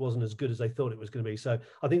because it wasn't as good as they thought it was going to be. So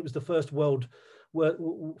I think it was the first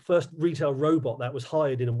retail robot that was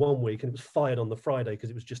hired in 1 week, and it was fired on the Friday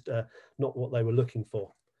because it was just not what they were looking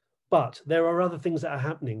for. But there are other things that are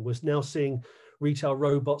happening. We're now seeing retail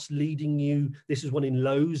robots leading you. This is one in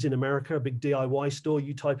Lowe's in America, a big DIY store.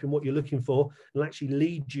 You type in what you're looking for and actually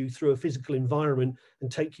lead you through a physical environment and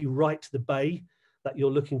take you right to the bay that you're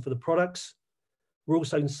looking for the products. We're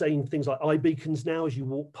also saying things like iBeacons now as you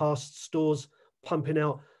walk past stores, pumping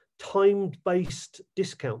out time-based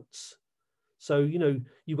discounts. So,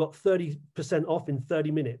 you've got 30% off in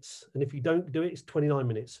 30 minutes. And if you don't do it, it's 29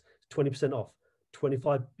 minutes, 20% off,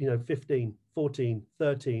 25, 15, 14,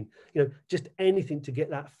 13, just anything to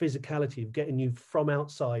get that physicality of getting you from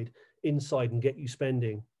outside, inside, and get you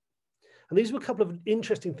spending. And these were a couple of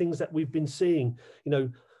interesting things that we've been seeing,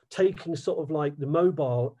 taking sort of like the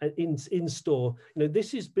mobile in store.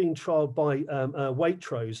 This is being trialed by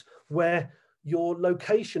Waitrose, where your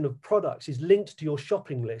location of products is linked to your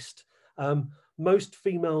shopping list. Most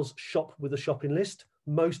females shop with a shopping list.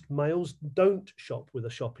 Most males don't shop with a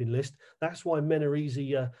shopping list. That's why men are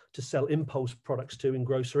easier to sell impulse products to in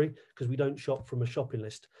grocery, because we don't shop from a shopping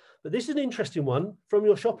list. But this is an interesting one. From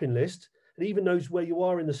your shopping list, it even knows where you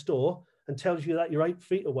are in the store and tells you that you're 8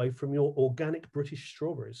 feet away from your organic British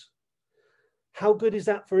strawberries. How good is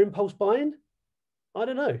that for impulse buying? I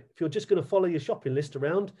don't know. If you're just going to follow your shopping list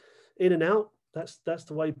around, in and out, that's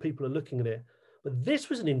the way people are looking at it. But this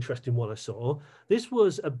was an interesting one I saw. This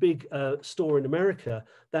was a big store in America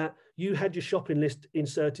that you had your shopping list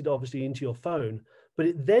inserted obviously into your phone, but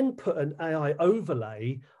it then put an AI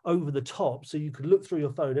overlay over the top so you could look through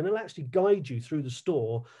your phone, and it'll actually guide you through the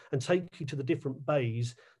store and take you to the different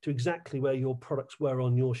bays to exactly where your products were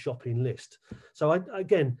on your shopping list. So I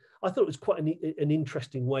thought it was quite an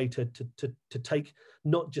interesting way to take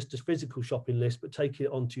not just a physical shopping list, but take it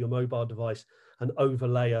onto your mobile device and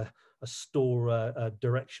overlay a store a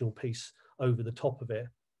directional piece over the top of it.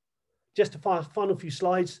 Just a final few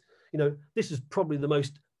slides. You know, this is probably the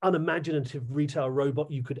most unimaginative retail robot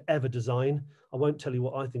you could ever design. I won't tell you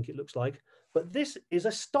what I think it looks like, but this is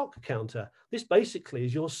a stock counter. This basically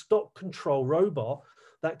is your stock control robot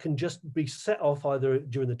that can just be set off either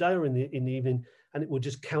during the day or in the evening, and it will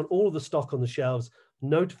just count all of the stock on the shelves,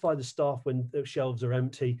 notify the staff when the shelves are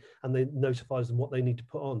empty, and then notifies them what they need to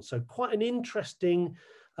put on. So quite an interesting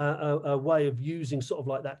a way of using sort of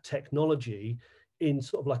like that technology in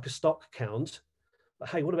sort of like a stock count. But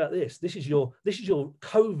hey, what about this? This is your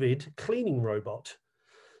COVID cleaning robot.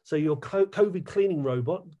 So your COVID cleaning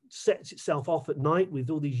robot sets itself off at night with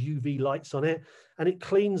all these UV lights on it, and it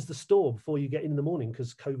cleans the store before you get in the morning,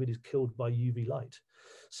 because COVID is killed by UV light.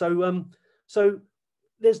 So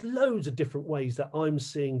there's loads of different ways that I'm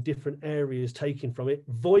seeing different areas taken from it.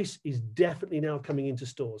 Voice is definitely now coming into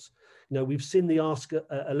stores. You know, we've seen the Ask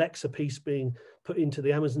Alexa piece being put into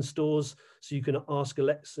the Amazon stores, so you can ask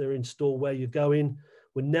Alexa in store where you're going.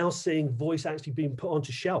 We're now seeing voice actually being put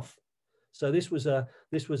onto shelf. So this was a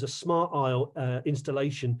smart aisle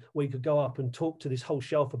installation where you could go up and talk to this whole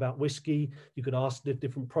shelf about whiskey. You could ask the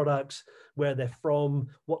different products, where they're from,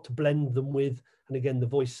 what to blend them with, and again, the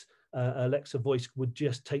voice. Alexa voice would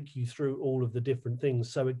just take you through all of the different things.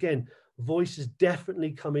 So again, voice has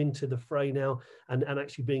definitely come into the fray now, and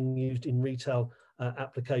actually being used in retail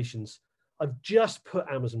applications. I've just put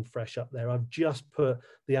Amazon Fresh up there. I've just put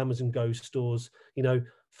the Amazon Go stores. You know,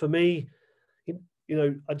 for me, you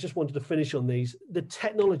know, I just wanted to finish on these. The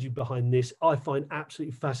technology behind this, I find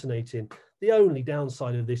absolutely fascinating. The only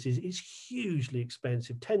downside of this is it's hugely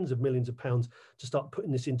expensive, tens of millions of pounds to start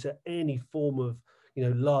putting this into any form of, you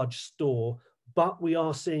know, large store, but we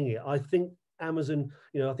are seeing it. I think Amazon,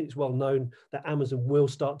 you know, I think it's well known that Amazon will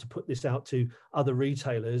start to put this out to other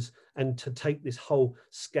retailers, and to take this whole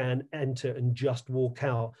scan, enter, and just walk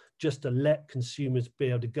out, just to let consumers be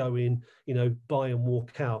able to go in, you know, buy and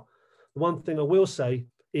walk out. The one thing I will say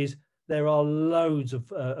is there are loads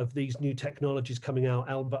of these new technologies coming out.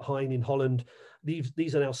 Albert Heijn in Holland,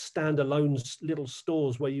 these are now standalone little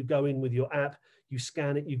stores where you go in with your app, you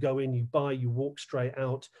scan it, you go in, you buy, you walk straight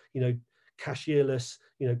out, you know, cashierless,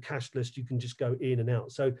 you know, cashless, you can just go in and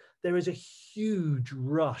out. So there is a huge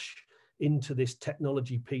rush into this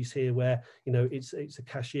technology piece here where, you know, it's a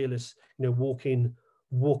cashierless, you know, walk in,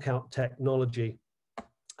 walk out technology.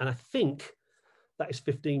 And I think that is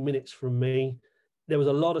 15 minutes from me. There was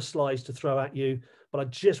a lot of slides to throw at you, but I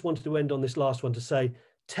just wanted to end on this last one to say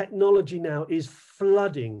technology now is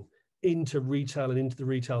flooding into retail and into the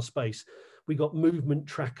retail space. We've got movement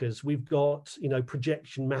trackers, we've got, you know,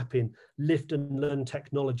 projection mapping, lift and learn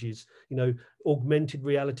technologies, you know, augmented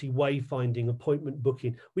reality wayfinding, appointment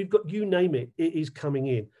booking. We've got, you name it, it is coming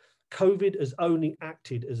in. COVID has only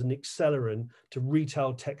acted as an accelerant to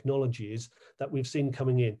retail technologies that we've seen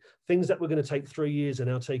coming in. Things that were going to take 3 years are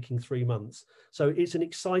now taking 3 months. So it's an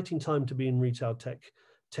exciting time to be in retail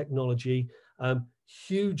technology.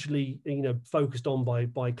 Hugely, you know, focused on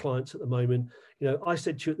by clients at the moment. You know, I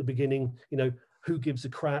said to you at the beginning, you know, who gives a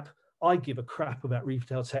crap? I give a crap about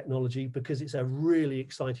retail technology because it's a really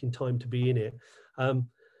exciting time to be in it.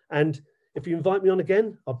 And if you invite me on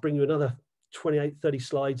again, I'll bring you another 28, 30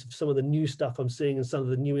 slides of some of the new stuff I'm seeing and some of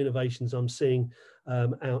the new innovations I'm seeing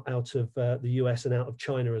out of the US and out of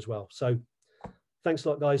China as well. So thanks a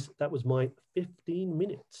lot, guys. That was my 15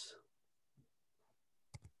 minutes.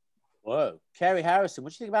 Whoa, Kerry Harrison,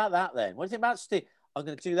 what do you think about that then? What do you think about Steve? I'm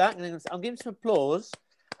going to do that, and I'm giving some applause.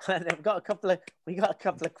 And we got a couple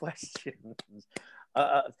of questions.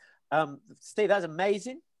 Steve, that's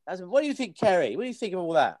amazing. What do you think, Kerry? What do you think of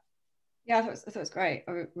all that? Yeah, I thought it was great.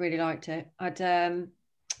 I really liked it.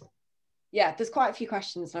 Yeah, there's quite a few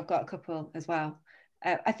questions, and I've got a couple as well.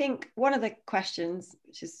 I think one of the questions,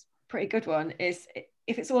 which is a pretty good one, is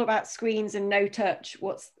if it's all about screens and no touch,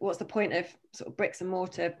 what's the point of sort of bricks and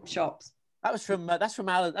mortar shops? That's from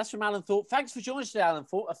Alan. That's from Alan Thorpe. Thanks for joining us today, Alan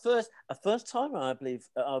Thorpe. A first timer, I believe,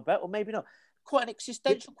 I bet, or maybe not. Quite an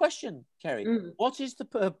existential question, Kerry. What is the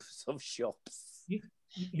purpose of shops?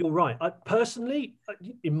 You're right. Personally,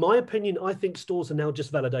 in my opinion, I think stores are now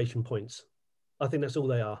just validation points. I think that's all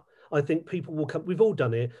they are. I think people will come, we've all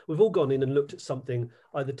done it. We've all gone in and looked at something,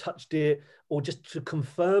 either touched it or just to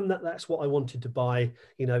confirm that that's what I wanted to buy,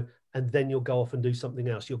 you know, and then you'll go off and do something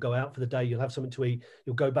else. You'll go out for the day, you'll have something to eat,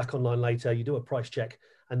 you'll go back online later, you do a price check,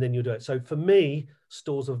 and then you'll do it. So for me,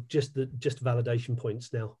 stores are just validation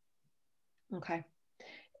points now. Okay.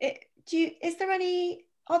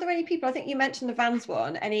 Are there any people, I think you mentioned the Vans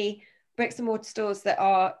one, any bricks and mortar stores that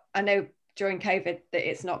are, I know during COVID that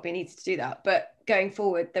it's not been easy to do that, but going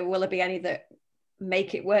forward, will there be any that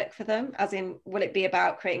make it work for them? As in, will it be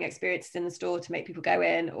about creating experiences in the store to make people go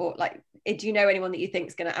in, or like, do you know anyone that you think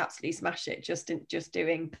is going to absolutely smash it just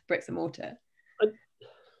doing bricks and mortar?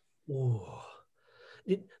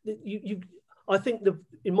 I think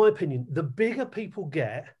in my opinion, the bigger people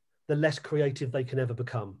get, the less creative they can ever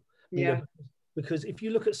become. Yeah. Because if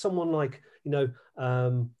you look at someone like,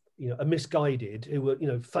 a Misguided, who were,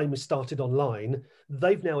 famous, started online,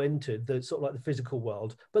 they've now entered the sort of like the physical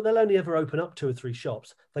world, but they'll only ever open up 2 or 3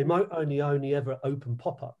 shops. They might only ever open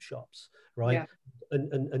pop-up shops, right? Yeah.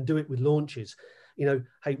 And do it with launches.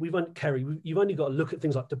 Hey, Kerry, you've only got to look at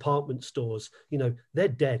things like department stores. They're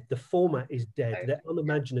dead. The format is dead. They're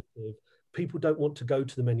unimaginative. People don't want to go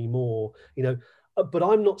to them anymore. But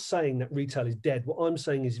I'm not saying that retail is dead. What I'm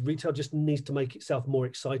saying is retail just needs to make itself more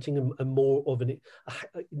exciting and more of an.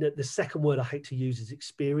 The second word I hate to use is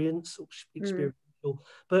experiential.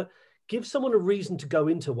 But give someone a reason to go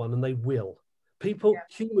into one, and they will.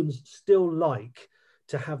 Humans still like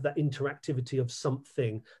to have that interactivity of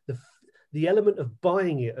something. The element of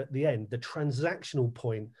buying it at the end, the transactional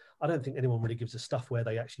point. I don't think anyone really gives a stuff where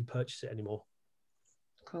they actually purchase it anymore.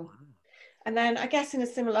 Cool. And then I guess in a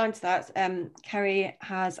similar line to that, Kerry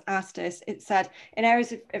has asked us, it said, in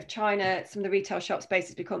areas of China, some of the retail shop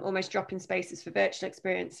spaces become almost drop-in spaces for virtual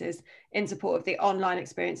experiences in support of the online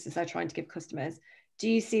experiences they're trying to give customers. Do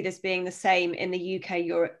you see this being the same in the UK,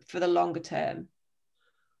 Europe for the longer term?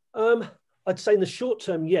 I'd say in the short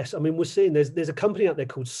term, yes. I mean, we're seeing there's a company out there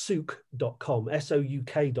called souk.com,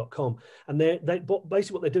 souk.com. And they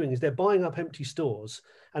basically what they're doing is they're buying up empty stores,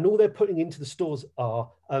 and all they're putting into the stores are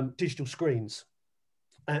digital screens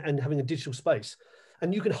and having a digital space.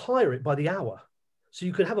 And you can hire it by the hour. So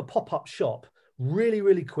you can have a pop-up shop really,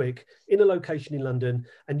 really quick in a location in London.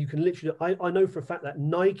 And you can literally, I know for a fact that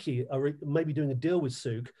Nike are maybe doing a deal with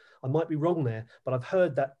Souk. I might be wrong there, but I've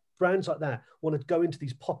heard that brands like that want to go into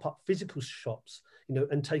these pop-up physical shops,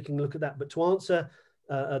 and taking a look at that. But to answer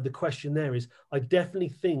the question there is, I definitely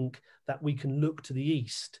think that we can look to the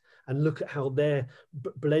East and look at how they're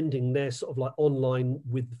blending their sort of like online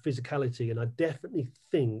with the physicality. And I definitely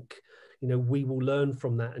think, we will learn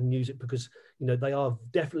from that and use it, because, they are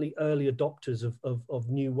definitely early adopters of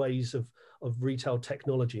new ways of retail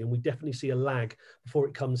technology. And we definitely see a lag before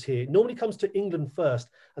it comes here. It normally comes to England first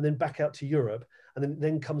and then back out to Europe, and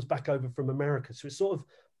then comes back over from America. So it sort of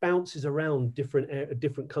bounces around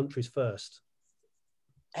different countries first.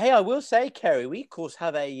 Hey, I will say, Kerry, we of course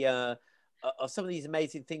have some of these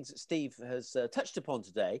amazing things that Steve has touched upon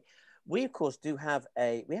today. We of course do have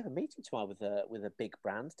a meeting tomorrow with a big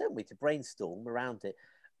brand, don't we, to brainstorm around it,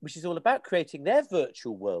 which is all about creating their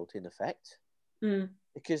virtual world in effect.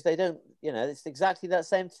 Because they don't, it's exactly that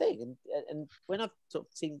same thing. And when I've sort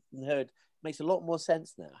of seen and heard, it makes a lot more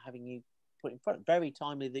sense now, having you put in front. Very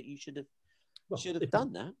timely that you should have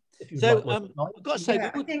done that. So I've got to say,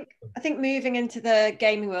 I think moving into the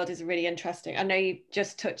gaming world is really interesting. I know you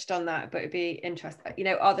just touched on that, but it'd be interesting.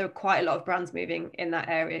 Are there quite a lot of brands moving in that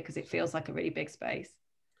area, because it feels like a really big space?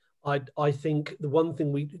 I think the one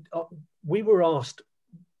thing we were asked.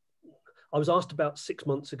 I was asked about 6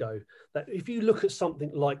 months ago that if you look at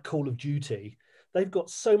something like Call of Duty, they've got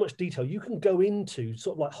so much detail. You can go into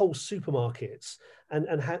sort of like whole supermarkets and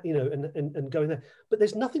go in there. But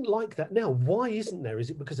there's nothing like that now. Why isn't there? Is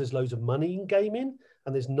it because there's loads of money in gaming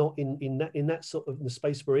and there's not in that sort of the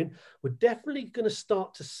space we're in? We're definitely going to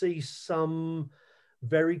start to see some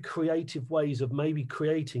very creative ways of maybe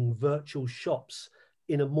creating virtual shops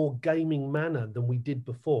in a more gaming manner than we did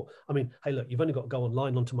before. I mean, hey, look, you've only got to go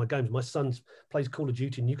online onto my games. My son plays Call of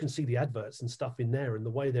Duty, and you can see the adverts and stuff in there and the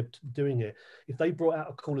way they're doing it. If they brought out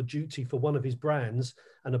a Call of Duty for one of his brands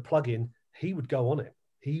and a plugin, he would go on it.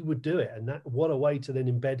 He would do it. And what a way to then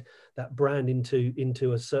embed that brand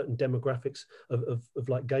into a certain demographics of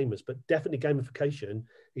like gamers. But definitely gamification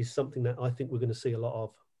is something that I think we're going to see a lot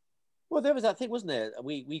of. Well, there was that thing, wasn't there?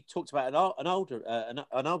 We talked about an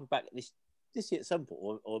album back this year at some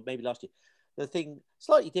point, or maybe last year, the thing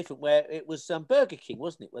slightly different, where it was Burger King,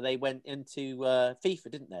 wasn't it, where they went into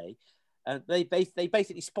FIFA, didn't they? And they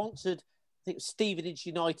basically sponsored, I think it was Stevenage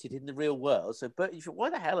United in the real world. So, but why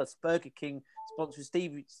the hell is Burger King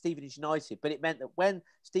sponsoring Stevenage United? But it meant that when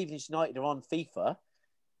Stevenage United are on FIFA,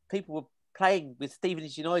 people were playing with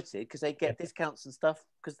Stevenage United because they get discounts and stuff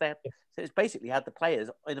because they're so it's basically had the players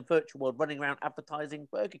in a virtual world running around advertising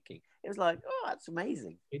Burger King. It was like, oh, that's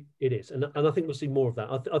amazing. It is, and I think we'll see more of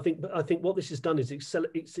that. I think what this has done is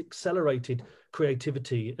it's accelerated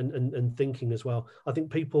creativity and thinking as well. I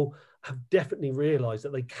think people have definitely realised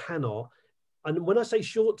that they cannot, and when I say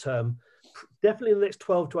short term, definitely in the next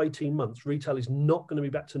 12 to 18 months, retail is not going to be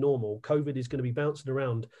back to normal. COVID is going to be bouncing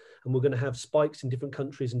around, and we're going to have spikes in different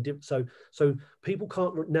countries, and so people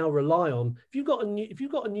can't now rely on if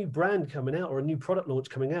you've got a new brand coming out or a new product launch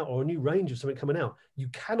coming out or a new range of something coming out, you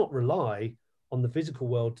cannot rely on the physical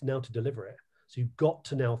world now to deliver it. So you've got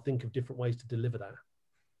to now think of different ways to deliver that.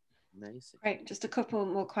 Amazing. Great. Just a couple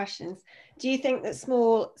more questions. Do you think that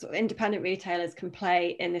small sort of independent retailers can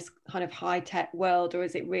play in this kind of high-tech world, or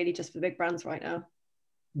is it really just for the big brands right now?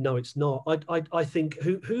 No, it's not. I think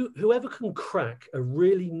whoever can crack a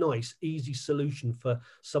really nice, easy solution for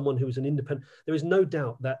someone who is an independent, there is no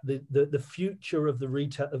doubt that the future of the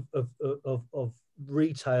retail of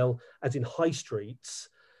retail, as in high streets,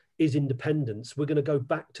 is independence. We're going to go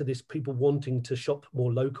back to this people wanting to shop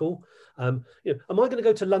more local. Am I going to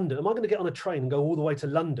go to London? Am I going to get on a train and go all the way to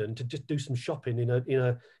London to just do some shopping in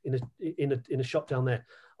a shop down there?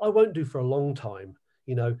 I won't do for a long time.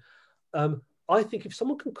 I think if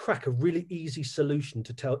someone can crack a really easy solution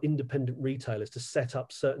to tell independent retailers to set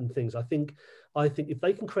up certain things, I think if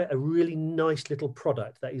they can create a really nice little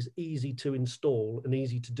product that is easy to install and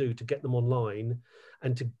easy to do to get them online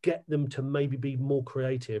and to get them to maybe be more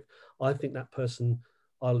creative, I think that person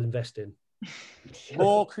I'll invest in.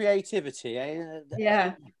 More creativity, eh?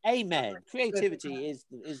 Yeah. Amen. Creativity is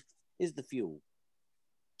the fuel.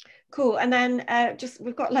 Cool. And then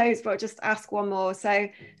we've got loads, but I'll just ask one more. So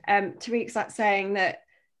Tariq's saying that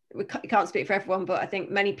you can't speak for everyone, but I think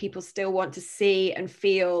many people still want to see and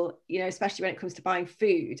feel, especially when it comes to buying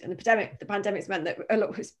food. And the pandemic's meant that a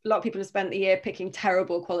lot of people have spent the year picking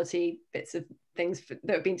terrible quality bits of things that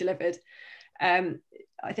have been delivered. I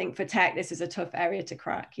think for tech, this is a tough area to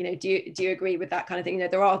crack. Do you agree with that kind of thing?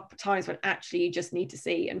 There are times when actually you just need to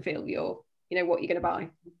see and feel what you're going to buy.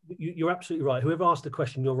 You're absolutely right. Whoever asked the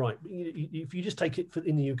question, you're right. If you just take it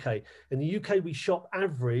in the UK, we shop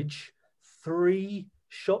average 3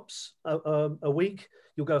 shops a week.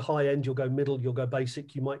 You'll go high end, you'll go middle, you'll go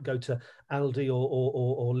basic. You might go to Aldi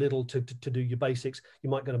or Lidl to do your basics. You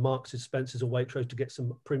might go to Marks and Spencer's or Waitrose to get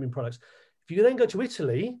some premium products. If you then go to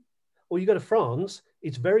Italy or you go to France,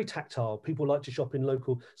 it's very tactile. People like to shop in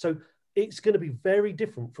local. So it's going to be very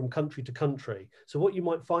different from country to country. So what you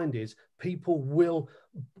might find is people will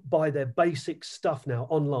buy their basic stuff now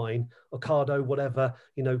online, Ocado, whatever,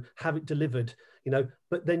 have it delivered,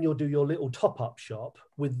 but then you'll do your little top-up shop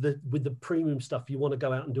with the premium stuff. You want to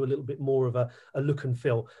go out and do a little bit more of a look and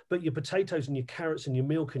feel. But your potatoes and your carrots and your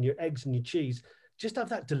milk and your eggs and your cheese, just have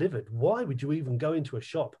that delivered. Why would you even go into a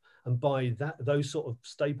shop and buy those sort of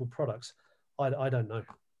staple products? I don't know.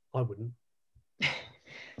 I wouldn't.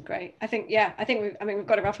 Great. I think we've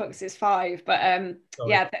got to wrap up because it's 5, but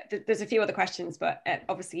there's a few other questions, but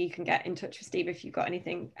obviously you can get in touch with Steve if you've got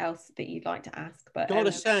anything else that you'd like to ask. But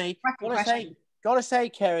gotta say,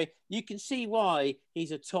 Kerry, you can see why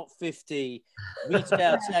he's a top 50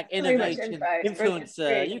 retail tech innovation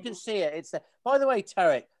influencer. You can see it. It's by the way,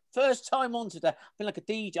 Tarek, first time on today. I feel like a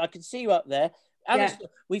DJ. I can see you up there.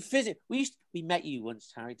 We met you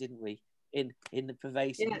once, Tarek, didn't we? In the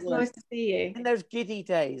pervasive. Yeah, it's nice to see you. In those giddy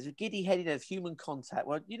days, giddy headedness, human contact.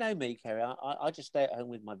 Well, you know me, Kerry. I just stay at home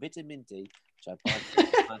with my vitamin D, which I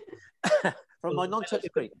buy from my non-touch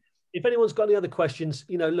screen. If anyone's got any other questions,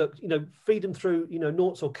 feed them through,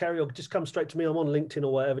 Norts or Kerry, or just come straight to me. I'm on LinkedIn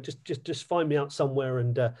or whatever. Just find me out somewhere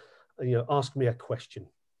and ask me a question.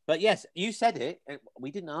 But yes, you said it.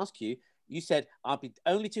 We didn't ask you. You said, I'll be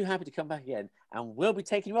only too happy to come back again, and we'll be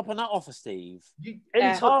taking you up on that offer, Steve.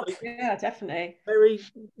 Anytime. Yeah, definitely. Very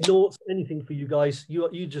Norts, anything for you guys.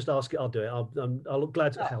 You just ask it, I'll do it. I'll be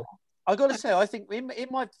glad to help. I got to say, I think in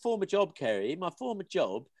my former job, Kerry, where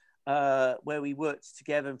we worked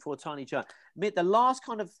together and for a tiny giant, the last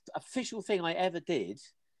kind of official thing I ever did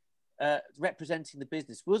representing the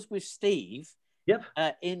business was with Steve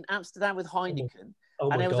in Amsterdam with Heineken.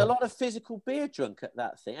 And there was a lot of physical beer drunk at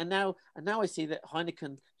that thing. And now I see that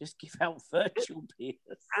Heineken just give out virtual beers.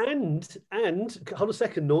 And hold a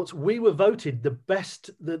second, Norts, we were voted the best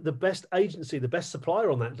agency, the best supplier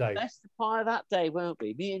on that day. Best supplier that day, weren't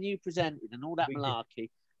we? Me and you presented and all that malarkey.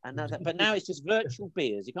 And but now it's just virtual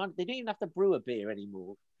beers. They don't even have to brew a beer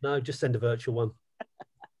anymore. No, just send a virtual one.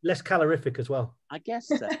 Less calorific as well. I guess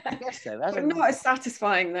so. But not as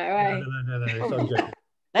satisfying though, eh? No.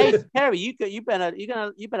 It's Hey, Kerry, you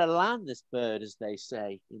better land this bird, as they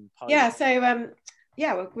say in Pilot. Yeah, so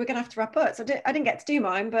yeah, we're gonna have to wrap up. So I didn't get to do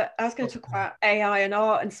mine, but I was going to talk about AI and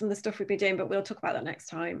art and some of the stuff we've been doing, but we'll talk about that next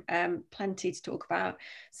time. Plenty to talk about.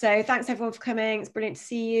 So thanks everyone for coming. It's brilliant to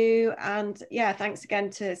see you. And yeah, thanks again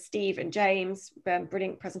to Steve and James.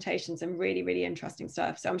 Brilliant presentations and really, really interesting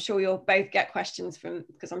stuff. So I'm sure you'll both get questions from,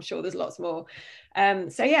 because I'm sure there's lots more.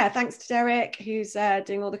 So yeah, thanks to Derek, who's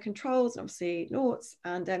doing all the controls, and obviously Norts.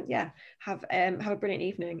 And yeah, have a brilliant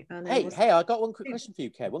evening. And hey, I got one quick question for you,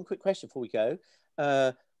 Kev. One quick question before we go.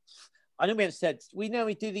 I know we haven't said, we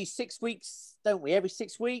do these 6 weeks, don't we? Every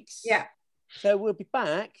 6 weeks. Yeah. So we'll be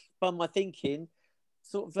back, by my thinking,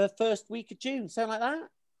 sort of the first week of June, something like that.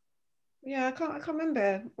 Yeah, I can't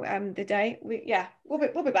remember the day.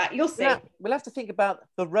 We'll be back. You'll see. We'll have to think about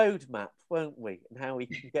the roadmap, won't we? And how we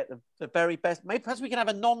can get the very best. Maybe perhaps we can have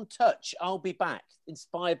a non-touch I'll be back,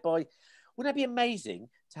 inspired by. Wouldn't that be amazing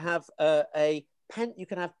to have you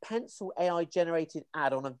can have pencil AI generated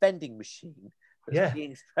ad on a vending machine that's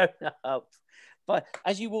being thrown up. But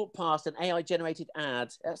as you walk past an AI generated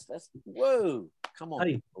ad, that's whoa, come on.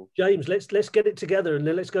 Hey, people. James, let's get it together and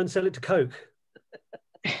then let's go and sell it to Coke.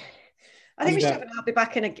 I think we should have an I'll be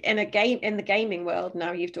back in the gaming world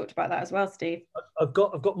now. You've talked about that as well, Steve. I've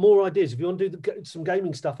got more ideas. If you want to do some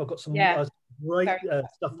gaming stuff, I've got some great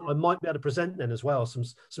stuff that I might be able to present then as well. Some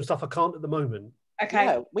stuff I can't at the moment. Okay.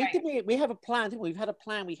 Yeah, we have a plan, didn't we? We've had a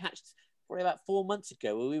plan we hatched probably about 4 months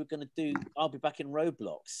ago where we were going to do I'll be back in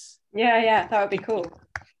Roblox. Yeah, that would be cool.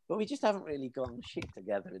 But we just haven't really gotten shit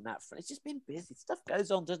together in that front. It's just been busy. Stuff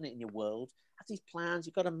goes on, doesn't it, in your world? Have these plans,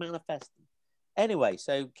 you've got to manifest them. Anyway,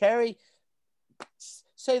 so Kerry,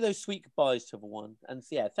 say those sweet goodbyes to everyone. And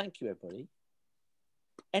yeah, thank you, everybody.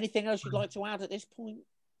 Anything else you'd like to add at this point?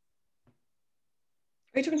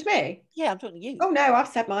 Are you talking to me? Yeah, I'm talking to you. Oh no, I've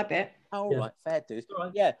said my bit. All right, fair dues.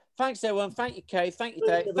 Right. Yeah, thanks everyone. Thank you, Kay. Thank you,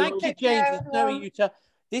 Dave. Thank you, James and Snowy Utah.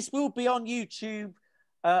 This will be on YouTube,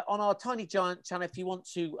 on our Tiny Giant channel. If you want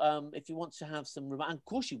to have some, and of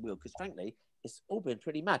course you will, because frankly, it's all been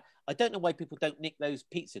pretty mad. I don't know why people don't nick those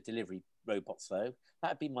pizza delivery robots though.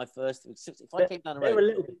 That'd be my first. If I came down the road, they're a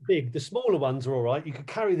little bit big. The smaller ones are all right. You could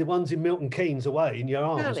carry the ones in Milton Keynes away in your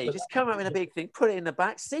arms. Really, just come up in a big thing, put it in the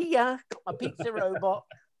back. See ya, got my pizza robot.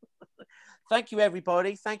 Thank you,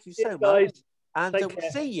 everybody. Thank you so much. And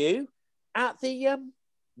we'll see you at the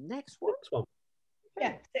next one.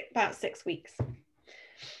 Yeah, about 6 weeks.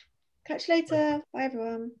 Catch you later. Bye,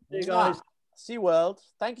 everyone. See you guys. See you, world.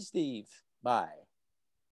 Thank you, Steve. Bye.